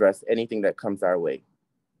do address anything that comes our way.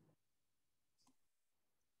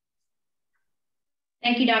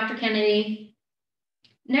 Thank you, Dr. Kennedy.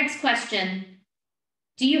 Next question.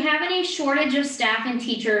 Do you have any shortage of staff and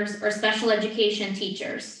teachers or special education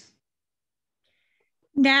teachers?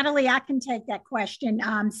 Natalie, I can take that question.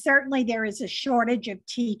 Certainly there is a shortage of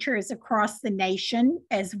teachers across the nation,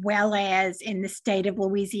 as well as in the state of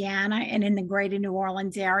Louisiana and in the greater New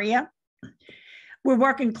Orleans area. We're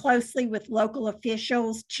working closely with local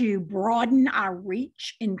officials to broaden our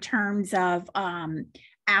reach in terms of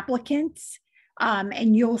applicants.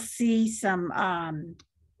 And you'll see some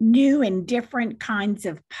new and different kinds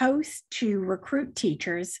of posts to recruit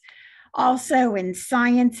teachers. Also in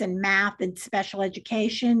science and math and special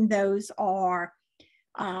education, those are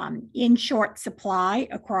in short supply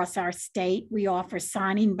across our state. We offer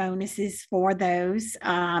signing bonuses for those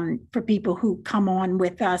for people who come on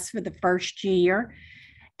with us for the first year.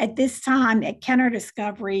 At this time at Kenner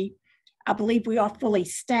Discovery, I believe we are fully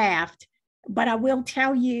staffed. But I will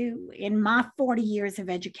tell you, in my 40 years of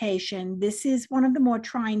education, this is one of the more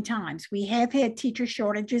trying times. We have had teacher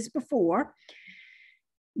shortages before,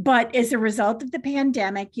 but as a result of the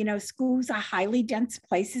pandemic, you know, schools are highly dense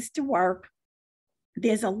places to work.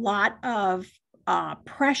 There's a lot of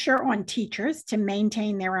pressure on teachers to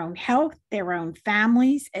maintain their own health, their own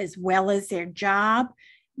families, as well as their job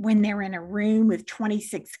when they're in a room with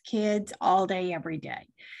 26 kids all day, every day.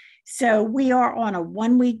 So we are on a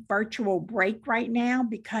 1-week virtual break right now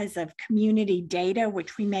because of community data,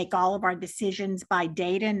 which we make all of our decisions by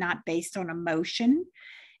data, not based on emotion.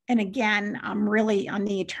 And again, I'm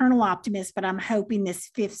the eternal optimist, but I'm hoping this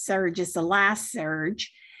 5th surge is the last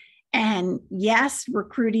surge. And yes,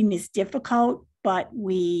 recruiting is difficult, but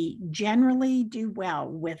we generally do well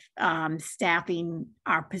with staffing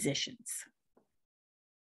our positions.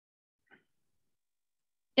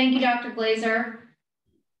 Thank you, Dr. Glazer.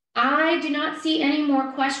 I do not see any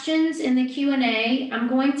more questions in the Q&A. I'm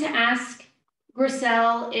going to ask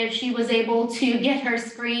Griselle if she was able to get her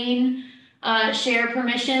screen share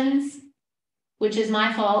permissions, which is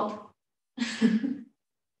my fault.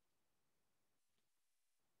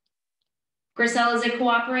 Griselle, is it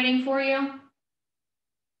cooperating for you?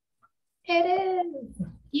 It is.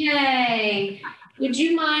 Yay. Would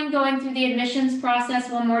you mind going through the admissions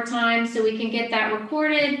process one more time so we can get that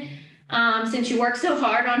recorded? Since you worked so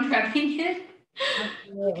hard on prepping it.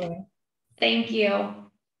 Absolutely. Thank you.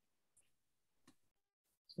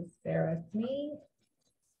 Just bear with me.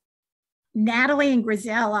 Natalie and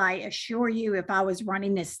Griselle, I assure you, if I was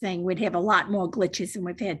running this thing, we'd have a lot more glitches than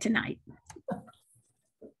we've had tonight.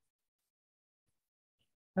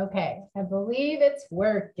 Okay, I believe it's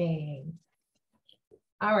working.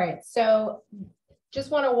 All right, so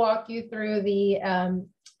just want to walk you through the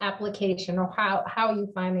application, or how you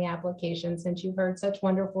find the application, since you've heard such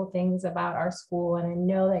wonderful things about our school, and I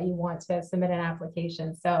know that you want to submit an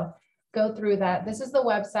application. So go through that. This is the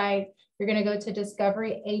website. You're going to go to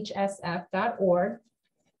discoveryhsf.org,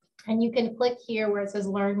 and you can click here where it says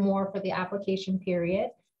learn more for the application period.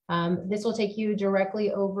 This will take you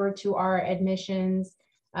directly over to our admissions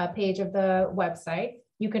page of the website.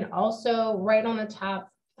 You can also, right on the top,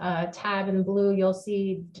 tab in blue, you'll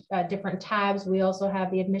see different tabs. We also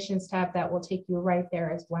have the admissions tab that will take you right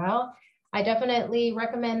there as well. I definitely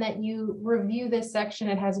recommend that you review this section.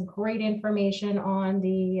 It has great information on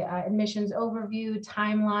the admissions overview,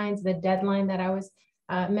 timelines, the deadline that I was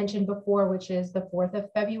mentioned before, which is the 4th of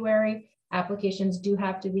February. Applications do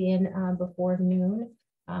have to be in before noon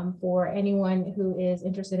for anyone who is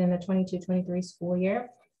interested in the 22-23 school year.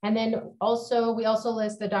 And then also, we also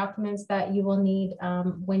list the documents that you will need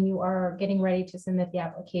when you are getting ready to submit the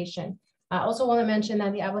application. I also want to mention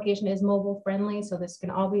that the application is mobile friendly, so this can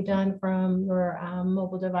all be done from your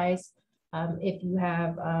mobile device if you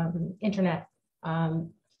have internet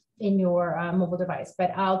in your mobile device.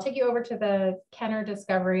 But I'll take you over to the Kenner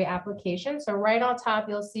Discovery application. So right on top,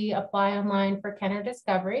 you'll see apply online for Kenner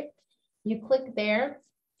Discovery. You click there,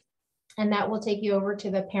 and that will take you over to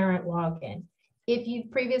the parent login. If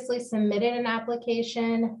you've previously submitted an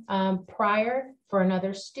application prior for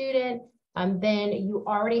another student, then you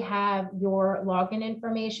already have your login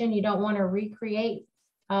information. You don't want to recreate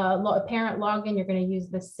a parent login. You're going to use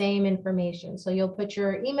the same information. So you'll put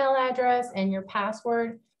your email address and your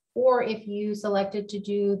password, or if you selected to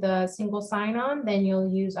do the single sign-on, then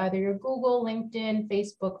you'll use either your Google, LinkedIn,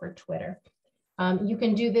 Facebook, or Twitter. You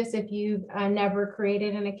can do this if you've never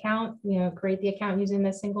created an account, create the account using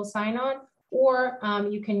the single sign-on, or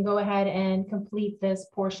you can go ahead and complete this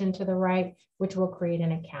portion to the right, which will create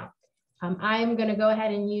an account. I'm going to go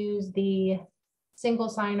ahead and use the single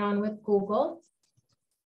sign-on with Google,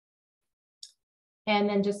 and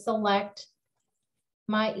then just select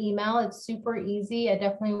my email. It's super easy. I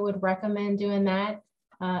definitely would recommend doing that.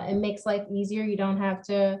 It makes life easier. You don't have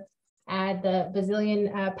to add the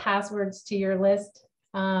bazillion passwords to your list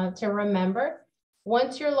to remember.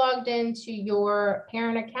 Once you're logged into your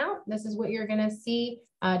parent account, this is what you're going to see,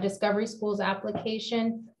 Discovery Schools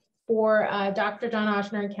application for Dr. John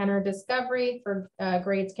Ochsner and Kenner Discovery for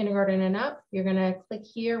grades kindergarten and up. You're going to click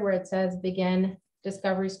here where it says begin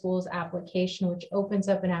Discovery Schools application, which opens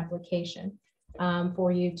up an application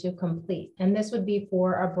for you to complete. And this would be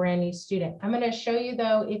for a brand new student. I'm going to show you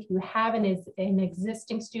though, if you have an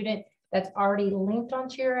existing student that's already linked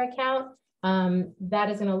onto your account, that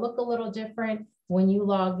is going to look a little different. When you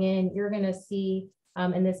log in, you're going to see,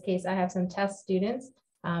 in this case, I have some test students.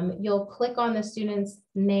 You'll click on the student's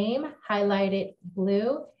name, highlight it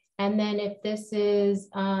blue. And then if this is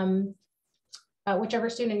whichever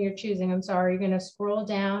student you're choosing, I'm sorry, you're going to scroll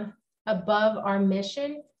down above our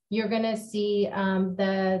mission. You're going to see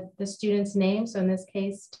the student's name. So in this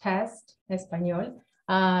case, Test Español,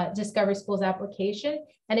 Discovery Schools application.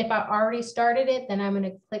 And if I already started it, then I'm going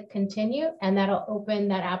to click continue, and that'll open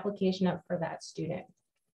that application up for that student.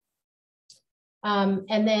 And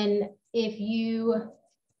then if you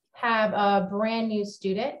have a brand new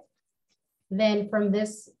student, then from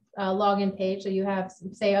this login page, so you have,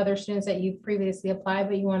 say, other students that you've previously applied,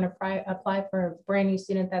 but you want to apply for a brand new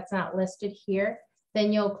student that's not listed here,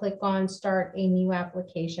 then you'll click on start a new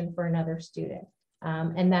application for another student.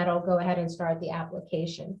 And that'll go ahead and start the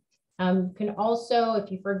application. You can also, if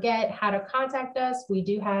you forget how to contact us, we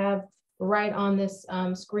do have right on this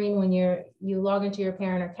screen when you log into your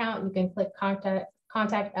parent account, you can click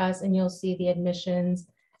contact us, and you'll see the admissions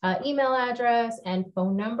email address and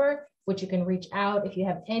phone number, which you can reach out if you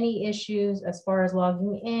have any issues as far as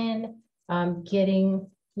logging in, getting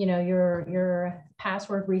your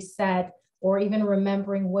password reset, or even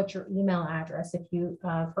remembering what your email address, if you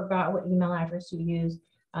forgot what email address you use.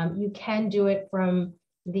 You can do it from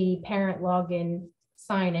the parent login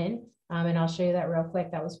sign in, and I'll show you that real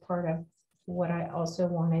quick. That was part of what I also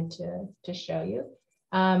wanted to show you.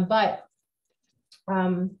 But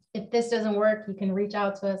if this doesn't work, you can reach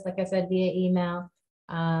out to us, like I said, via email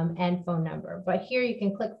and phone number. But here you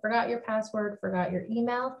can click forgot your password, forgot your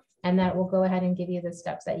email, and that will go ahead and give you the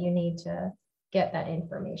steps that you need to get that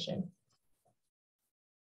information.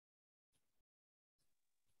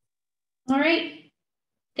 All right.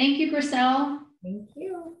 Thank you, Griselle. Thank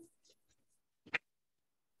you.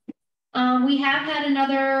 We have had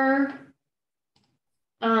another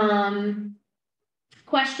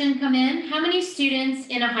question come in. How many students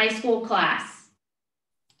in a high school class?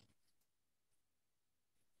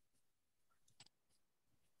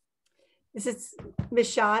 This is Ms.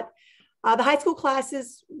 Schott. The high school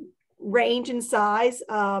classes range in size.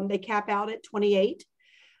 They cap out at 28,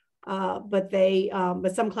 but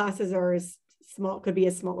some classes are as small, could be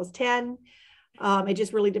as small as 10. It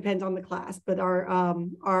just really depends on the class, but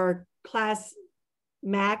our class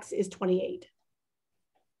max is 28.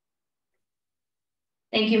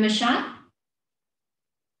 Thank you, Ms. Schott.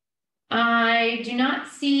 I do not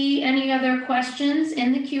see any other questions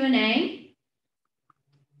in the Q&A.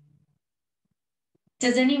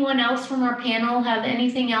 Does anyone else from our panel have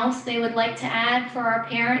anything else they would like to add for our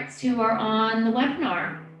parents who are on the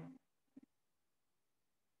webinar?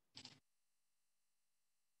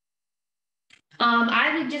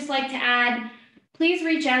 I would just like to add, please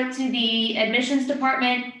reach out to the admissions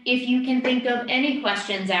department if you can think of any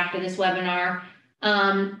questions after this webinar.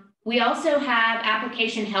 We also have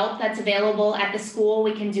application help that's available at the school.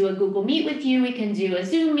 We can do a Google Meet with you. We can do a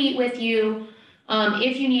Zoom Meet with you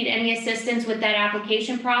if you need any assistance with that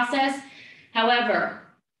application process. However,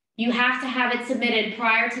 you have to have it submitted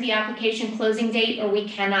prior to the application closing date or we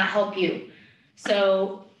cannot help you.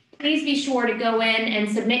 So please be sure to go in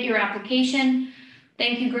and submit your application.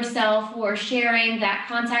 Thank you, Gracelle, for sharing that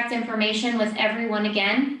contact information with everyone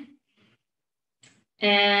again.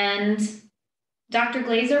 And Dr.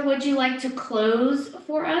 Glazer, would you like to close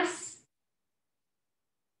for us?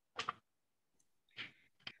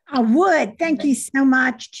 I would. Thank you so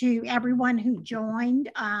much to everyone who joined.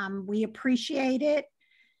 We appreciate it.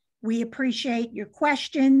 We appreciate your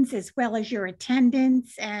questions as well as your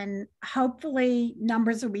attendance, and hopefully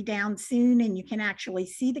numbers will be down soon and you can actually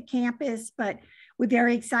see the campus, but we're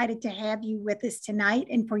very excited to have you with us tonight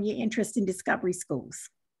and for your interest in Discovery Schools.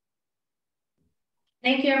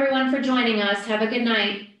 Thank you everyone for joining us. Have a good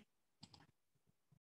night.